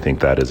police. And I think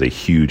that is a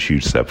huge,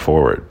 huge step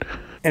forward.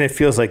 And it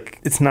feels like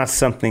it's not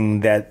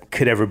something that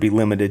could ever be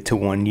limited to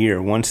 1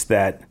 year. Once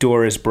that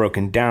door is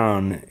broken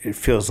down, it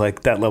feels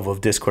like that level of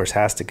discourse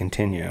has to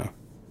continue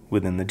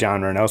within the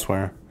genre and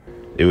elsewhere.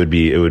 It would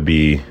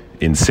be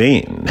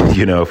insane,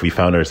 if we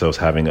found ourselves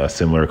having a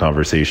similar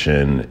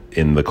conversation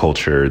in the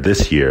culture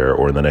this year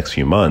or in the next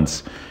few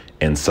months,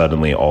 and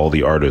suddenly all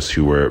the artists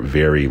who were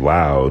very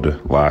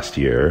loud last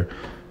year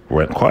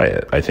went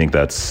quiet. I think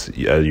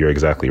you're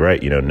exactly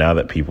right. Now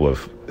that people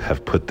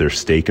have put their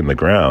stake in the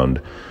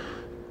ground,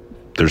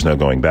 there's no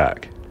going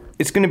back.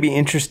 It's going to be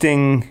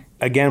interesting,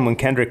 again, when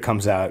Kendrick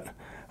comes out,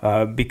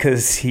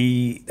 because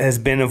he has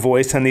been a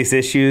voice on these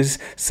issues.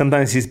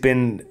 Sometimes he's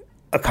been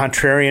a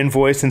contrarian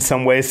voice in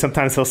some ways.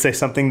 Sometimes he'll say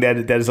something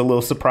that is a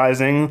little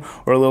surprising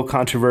or a little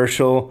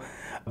controversial.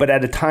 But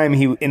at a time,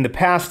 in the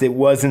past, it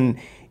wasn't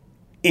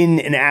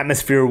in an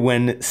atmosphere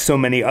when so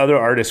many other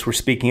artists were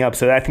speaking up.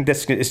 So I think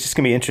it's just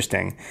going to be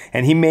interesting.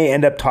 And he may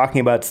end up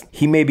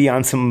he may be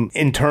on some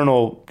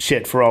internal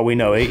shit for all we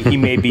know. He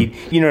may be,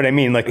 you know what I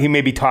mean? Like, he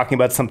may be talking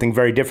about something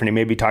very different. He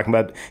may be talking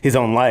about his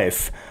own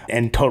life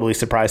and totally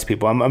surprise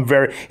people.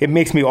 It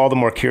makes me all the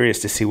more curious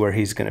to see where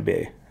he's going to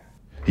be.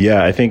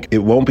 Yeah, I think it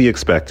won't be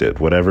expected.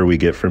 Whatever we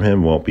get from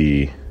him won't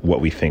be what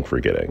we think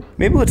we're getting.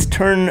 Maybe let's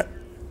turn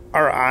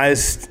our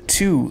eyes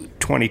to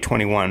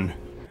 2021.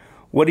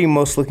 What are you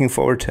most looking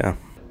forward to?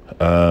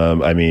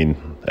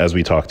 As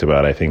we talked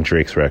about, I think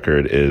Drake's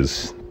record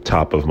is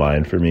top of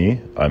mind for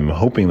me. I'm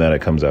hoping that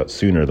it comes out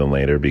sooner than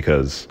later,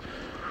 because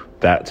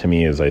that to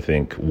me is, I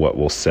think, what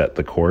will set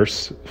the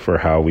course for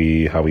how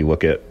we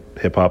look at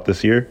hip hop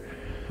this year.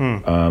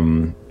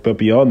 But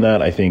beyond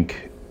that, I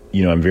think,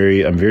 I'm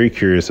very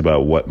curious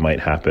about what might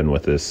happen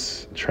with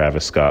this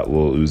Travis Scott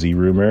Lil Uzi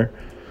rumor.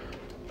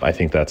 I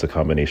think that's a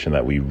combination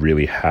that we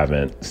really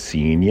haven't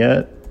seen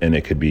yet, and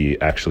it could be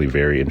actually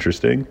very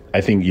interesting.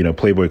 I think,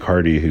 Playboi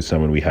Carti, who's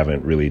someone we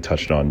haven't really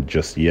touched on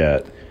just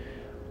yet,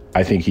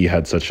 I think he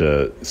had such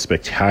a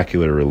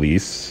spectacular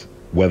release.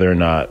 Whether or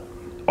not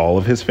all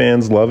of his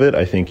fans love it,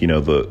 I think,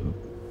 the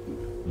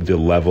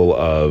level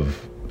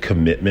of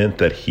commitment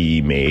that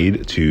he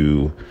made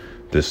to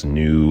this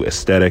new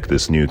aesthetic,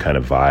 this new kind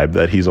of vibe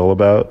that he's all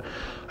about,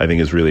 I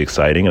think is really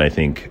exciting. And I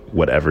think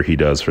whatever he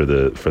does for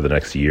the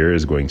next year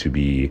is going to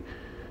be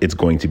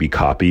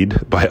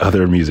copied by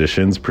other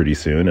musicians pretty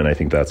soon. And I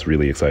think that's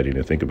really exciting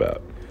to think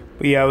about.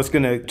 Yeah, I was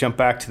going to jump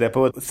back to that,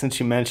 but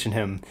since you mentioned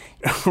him,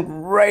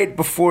 right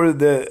before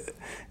the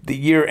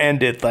year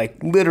ended,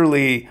 like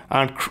literally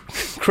on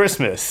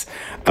Christmas.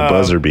 The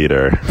buzzer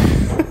beater.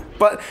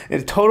 But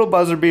a total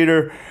buzzer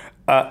beater.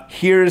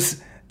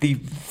 Here's the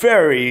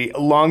very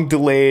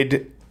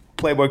long-delayed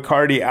Playboi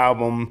Carti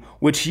album,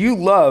 which you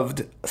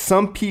loved.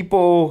 Some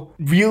people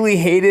really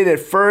hated at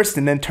first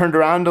and then turned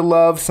around to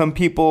love. Some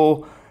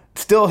people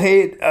still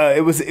hate.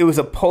 It was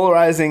a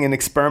polarizing and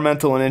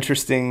experimental and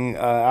interesting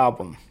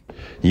album.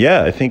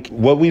 Yeah, I think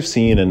what we've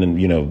seen, and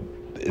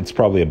it's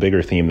probably a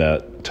bigger theme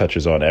that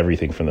touches on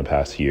everything from the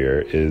past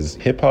year, is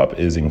hip-hop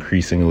is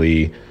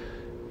increasingly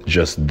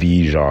just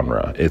the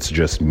genre. It's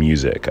just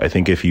music. I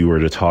think if you were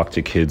to talk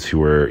to kids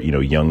who are,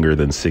 younger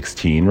than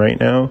 16 right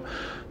now,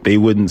 they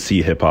wouldn't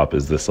see hip hop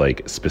as this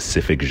like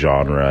specific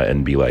genre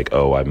and be like,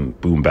 oh, I'm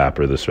boom bap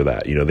or this or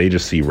that. They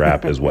just see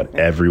rap as what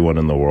everyone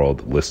in the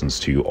world listens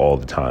to all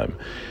the time.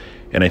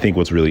 And I think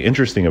what's really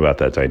interesting about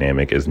that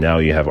dynamic is now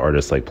you have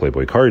artists like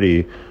Playboi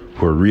Carti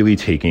who are really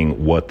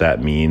taking what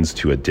that means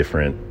to a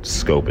different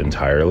scope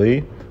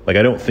entirely. Like,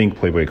 I don't think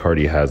Playboi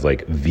Carti has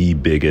like the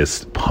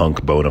biggest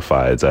punk bona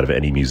fides out of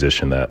any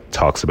musician that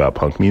talks about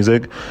punk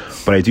music.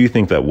 But I do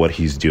think that what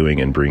he's doing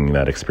and bringing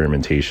that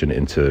experimentation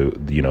into,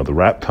 the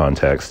rap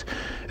context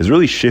is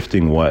really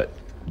shifting what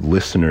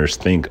listeners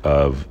think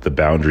of the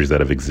boundaries that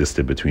have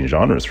existed between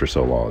genres for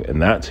so long.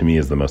 And that to me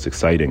is the most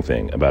exciting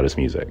thing about his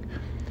music.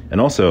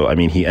 And also,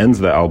 he ends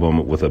the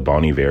album with a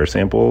Bon Iver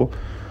sample.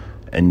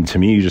 And to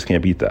me, you just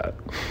can't beat that.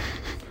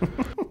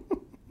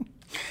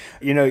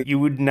 You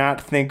would not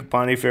think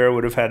Bon Iver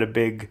would have had a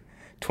big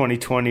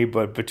 2020,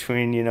 but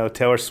between,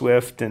 Taylor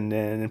Swift and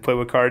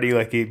Playboi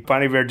Carti,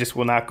 Bon Iver just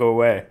will not go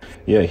away.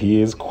 Yeah,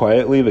 he is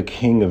quietly the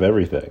king of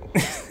everything.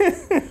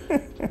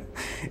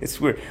 It's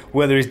weird.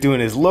 Whether he's doing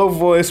his low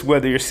voice,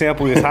 whether you're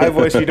sampling his high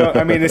voice, you don't.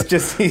 It's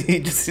just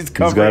he's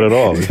covering. He's got it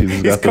all.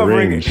 He's got the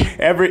range.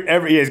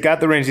 He's got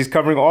the range. He's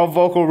covering all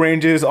vocal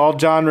ranges, all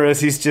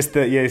genres. He's just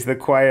he's the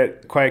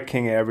quiet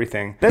king of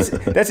everything.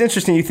 That's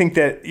interesting. You think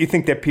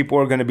that people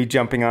are going to be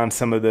jumping on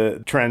some of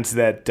the trends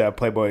that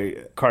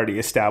Playboi Carti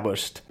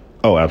established?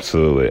 Oh,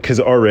 absolutely. Because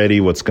already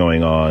what's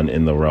going on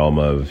in the realm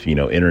of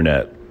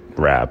internet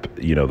rap,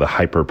 the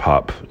hyper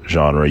pop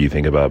genre. You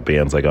think about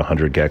bands like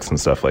 100 Gex and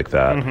stuff like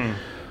that. Mm-hmm.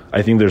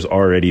 I think there's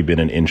already been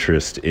an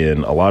interest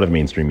in a lot of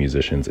mainstream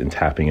musicians in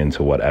tapping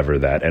into whatever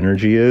that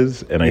energy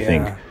is. And I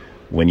think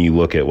when you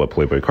look at what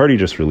Playboi Carti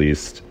just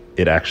released,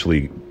 it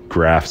actually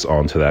grafts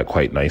onto that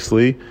quite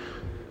nicely.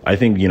 I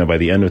think, you know, by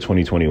the end of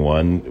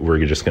 2021,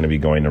 we're just going to be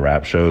going to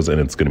rap shows and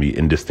it's going to be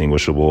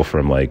indistinguishable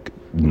from like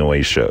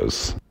noise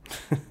shows.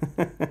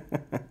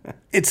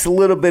 It's a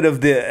little bit of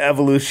the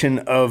evolution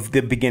of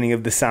the beginning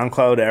of the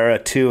SoundCloud era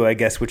too, I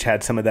guess, which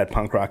had some of that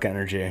punk rock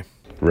energy.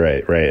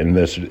 Right. And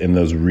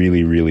those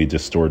really, really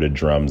distorted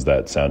drums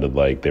that sounded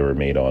like they were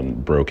made on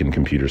broken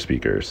computer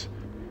speakers.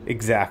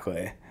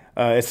 Exactly.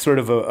 It's sort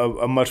of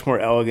a much more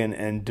elegant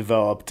and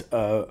developed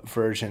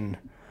version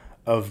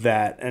of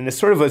that. And it's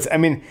sort of,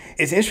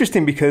 it's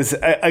interesting because,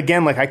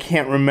 again, like I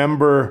can't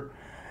remember,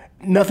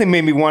 nothing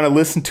made me want to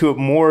listen to it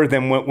more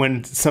than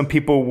when some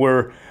people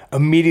were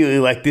immediately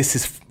like, this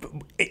is,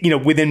 you know,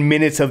 within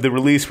minutes of the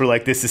release, were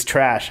like, this is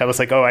trash. I was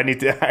like, oh, I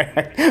need to,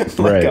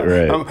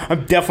 right.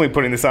 I'm definitely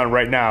putting this on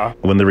right now.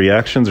 When the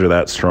reactions are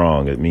that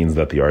strong, it means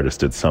that the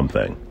artist did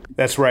something.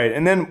 That's right.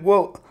 And then,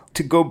 well,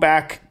 to go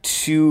back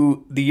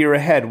to the year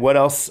ahead, what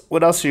else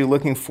are you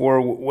looking for?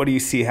 What do you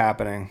see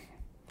happening?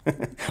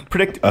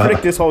 Predict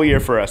this whole year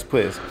for us,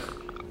 please.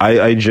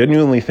 I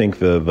genuinely think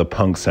the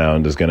punk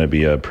sound is going to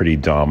be a pretty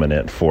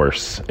dominant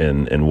force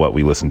in what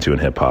we listen to in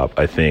hip hop.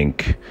 I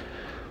think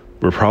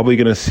we're probably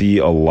going to see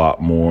a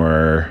lot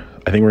more.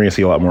 I think we're going to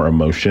see a lot more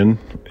emotion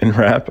in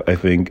rap. I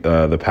think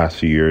the past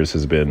few years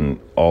has been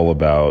all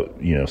about,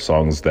 you know,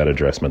 songs that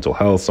address mental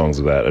health, songs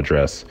that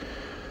address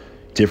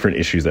different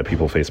issues that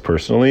people face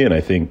personally, and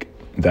I think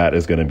that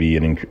is going to be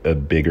a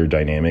bigger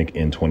dynamic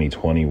in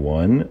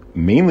 2021,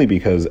 mainly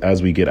because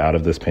as we get out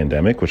of this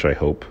pandemic, which I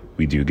hope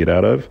we do get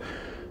out of,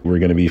 we're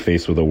going to be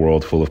faced with a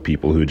world full of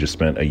people who just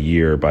spent a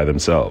year by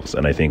themselves.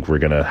 And I think we're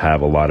going to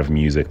have a lot of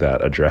music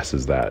that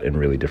addresses that in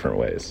really different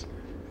ways.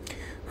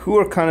 Who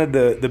are kind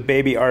of the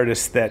baby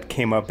artists that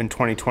came up in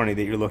 2020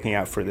 that you're looking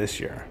at for this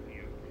year?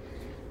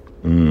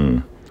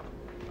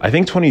 I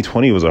think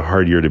 2020 was a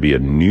hard year to be a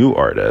new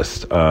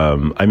artist.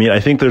 I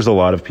think there's a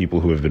lot of people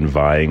who have been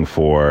vying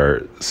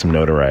for some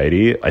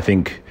notoriety. I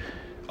think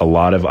a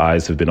lot of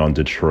eyes have been on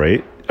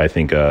Detroit. I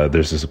think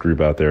there's this group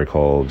out there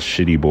called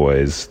Shitty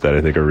Boys that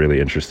I think are really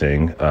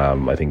interesting.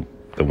 I think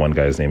the one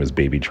guy's name is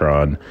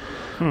Babytron.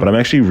 But I'm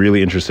actually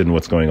really interested in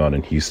what's going on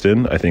in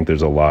Houston. I think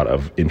there's a lot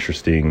of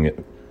interesting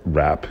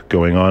rap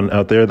going on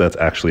out there that's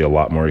actually a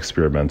lot more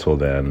experimental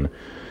than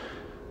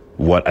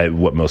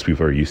what most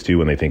people are used to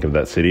when they think of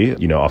that city.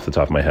 You know, off the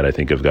top of my head, I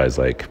think of guys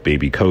like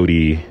Baby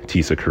Cody,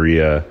 Tisa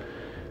Korea,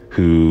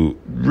 who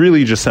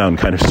really just sound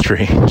kind of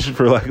strange,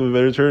 for lack of a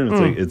better term. It's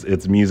like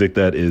it's music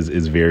that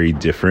is very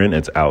different.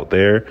 It's out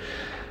there.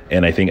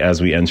 And I think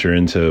as we enter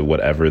into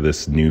whatever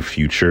this new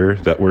future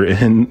that we're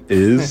in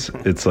is,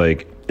 it's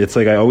like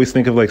I always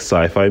think of like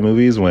sci-fi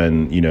movies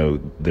when, you know,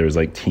 there's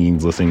like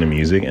teens listening to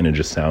music and it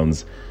just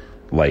sounds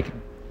like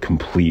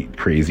complete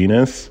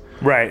craziness.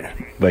 Right.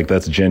 Like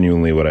that's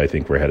genuinely what I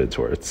think we're headed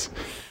towards.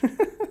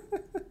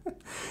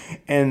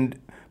 And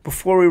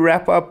before we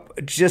wrap up,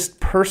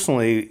 just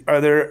personally, are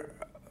there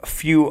a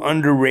few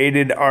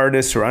underrated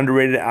artists or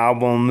underrated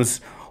albums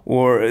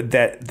or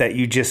that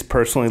you just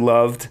personally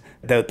loved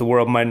that the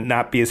world might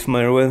not be as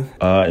familiar with?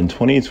 In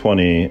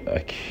 2020,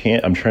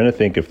 I'm trying to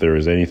think if there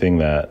was anything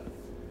that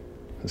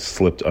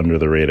slipped under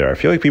the radar. I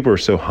feel like people are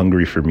so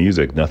hungry for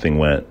music, nothing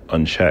went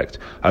unchecked.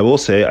 I will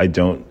say I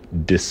don't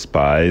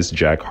despise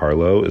Jack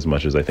Harlow as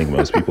much as I think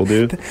most people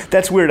do.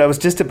 That's weird. I was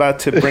just about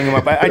to bring him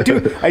up. I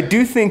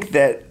do think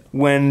that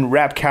when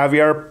Rap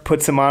Caviar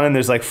puts him on and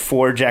there's like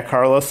 4 Jack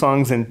Harlow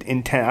songs in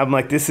 10, I'm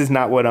like, this is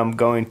not what I'm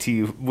going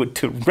to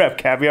Rap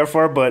Caviar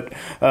for, but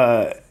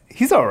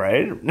he's all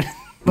right.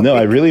 No,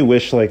 I really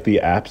wish like the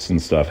apps and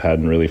stuff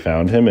hadn't really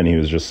found him and he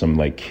was just some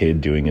like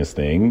kid doing his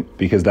thing,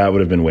 because that would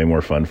have been way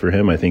more fun for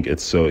him. I think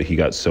he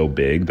got so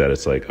big that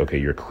it's like, okay,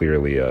 you're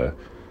clearly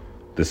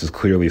this is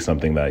clearly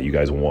something that you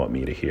guys want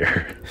me to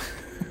hear.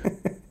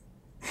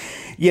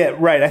 Yeah,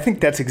 right. I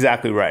think that's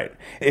exactly right.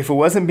 If it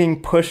wasn't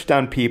being pushed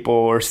on people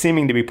or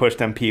seeming to be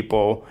pushed on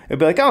people, it'd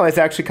be like, oh, it's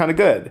actually kind of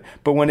good.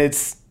 But when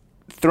it's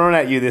thrown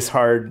at you this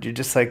hard, you're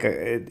just like,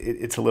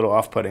 it's a little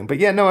off-putting. But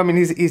yeah, no, I mean,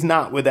 he's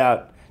not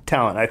without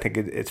talent. I think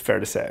it's fair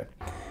to say.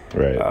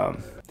 Right.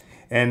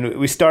 And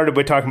we started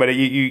by talking about it.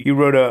 You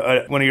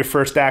wrote one of your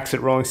first acts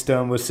at Rolling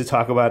Stone was to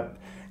talk about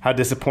how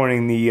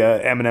disappointing the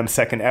Eminem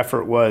second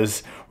effort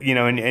was, you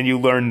know, and you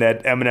learned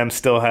that Eminem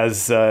still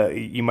has,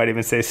 you might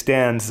even say,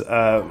 stands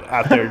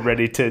out there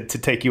ready to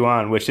take you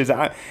on, which is,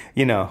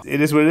 you know,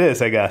 it is what it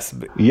is, I guess.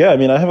 Yeah, I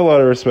mean, I have a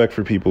lot of respect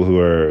for people who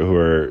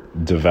are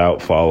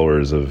devout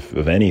followers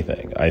of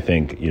anything. I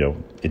think, you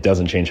know, it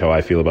doesn't change how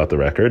I feel about the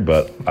record,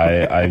 but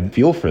I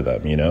feel for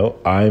them, you know.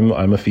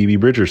 I'm a Phoebe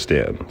Bridgers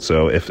stan,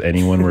 so if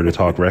anyone were to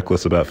talk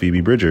reckless about Phoebe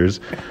Bridgers,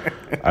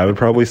 I would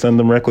probably send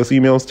them reckless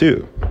emails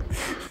too.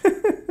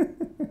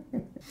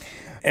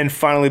 And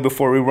finally,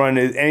 before we run,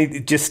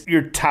 just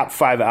your top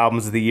 5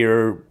 albums of the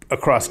year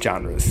across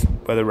genres,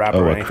 whether rap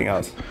or anything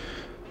else.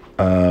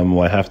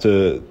 Well, I have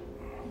to,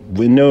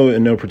 in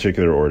no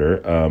particular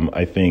order.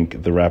 I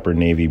think the rapper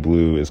Navy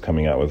Blue is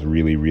coming out with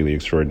really, really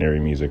extraordinary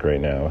music right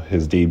now.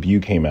 His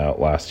debut came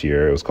out last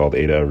year. It was called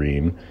Ada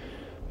Areen.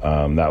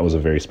 That was a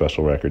very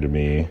special record to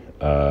me.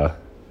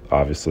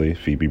 obviously,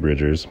 Phoebe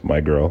Bridgers,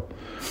 my girl.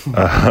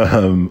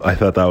 I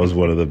thought that was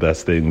one of the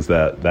best things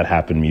that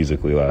happened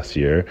musically last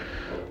year.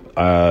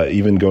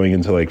 Even going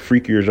into like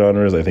freakier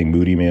genres, I think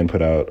Moody Man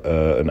put out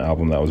an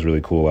album that was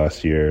really cool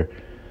last year.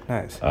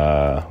 Nice.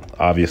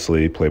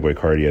 Obviously, Playboi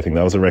Carti. I think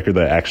that was a record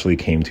that I actually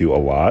came to a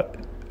lot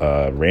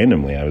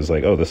randomly. I was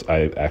like, oh,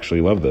 I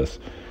actually love this.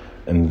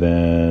 And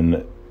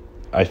then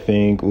I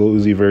think Lil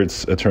Uzi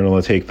Vert's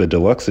Eternal Take, the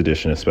deluxe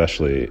edition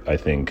especially, I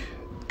think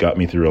got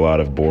me through a lot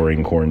of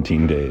boring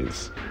quarantine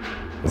days.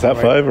 Is that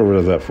 5 or what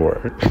is that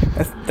 4?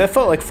 That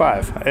felt like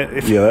 5.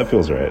 Yeah, that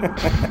feels right.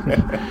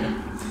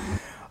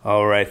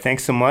 All right.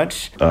 Thanks so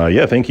much.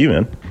 Yeah, thank you,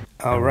 man.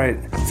 All right.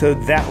 So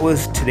that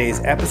was today's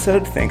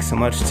episode. Thanks so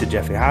much to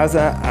Jeffy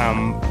Haza.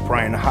 I'm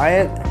Brian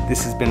Hyatt.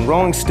 This has been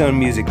Rolling Stone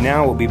Music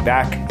Now. We'll be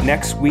back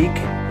next week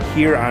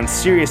here on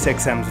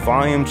SiriusXM's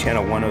Volume,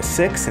 Channel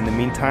 106. In the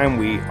meantime,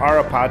 we are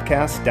a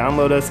podcast.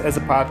 Download us as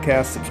a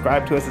podcast.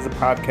 Subscribe to us as a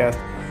podcast.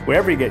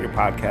 Wherever you get your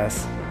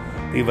podcasts,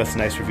 leave us a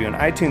nice review on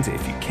iTunes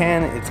if you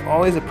can. It's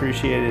always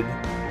appreciated.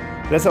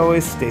 But as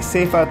always, stay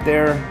safe out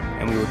there,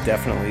 and we will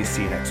definitely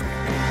see you next week.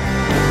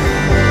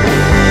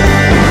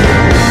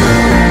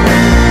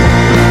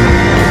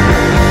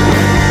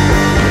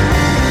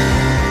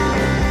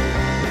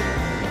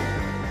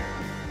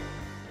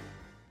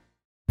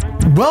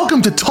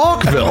 Welcome to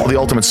Talkville, the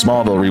ultimate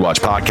Smallville rewatch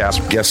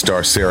podcast. Guest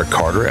star Sarah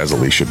Carter as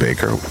Alicia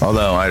Baker,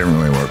 although I didn't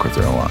really work with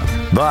her a lot.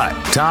 But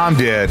Tom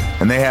did,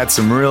 and they had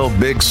some real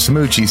big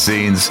smoochy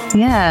scenes.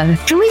 Yeah.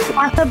 Can we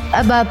talk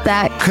about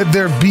that? Could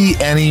there be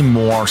any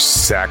more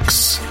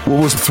sex?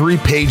 What was a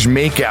 3-page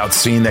makeout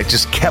scene that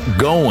just kept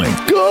going?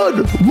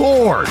 Good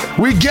Lord,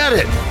 we get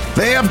it.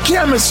 They have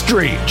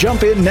chemistry.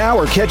 Jump in now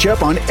or catch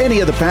up on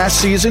any of the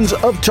past seasons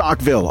of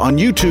Talkville on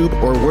YouTube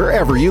or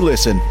wherever you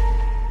listen.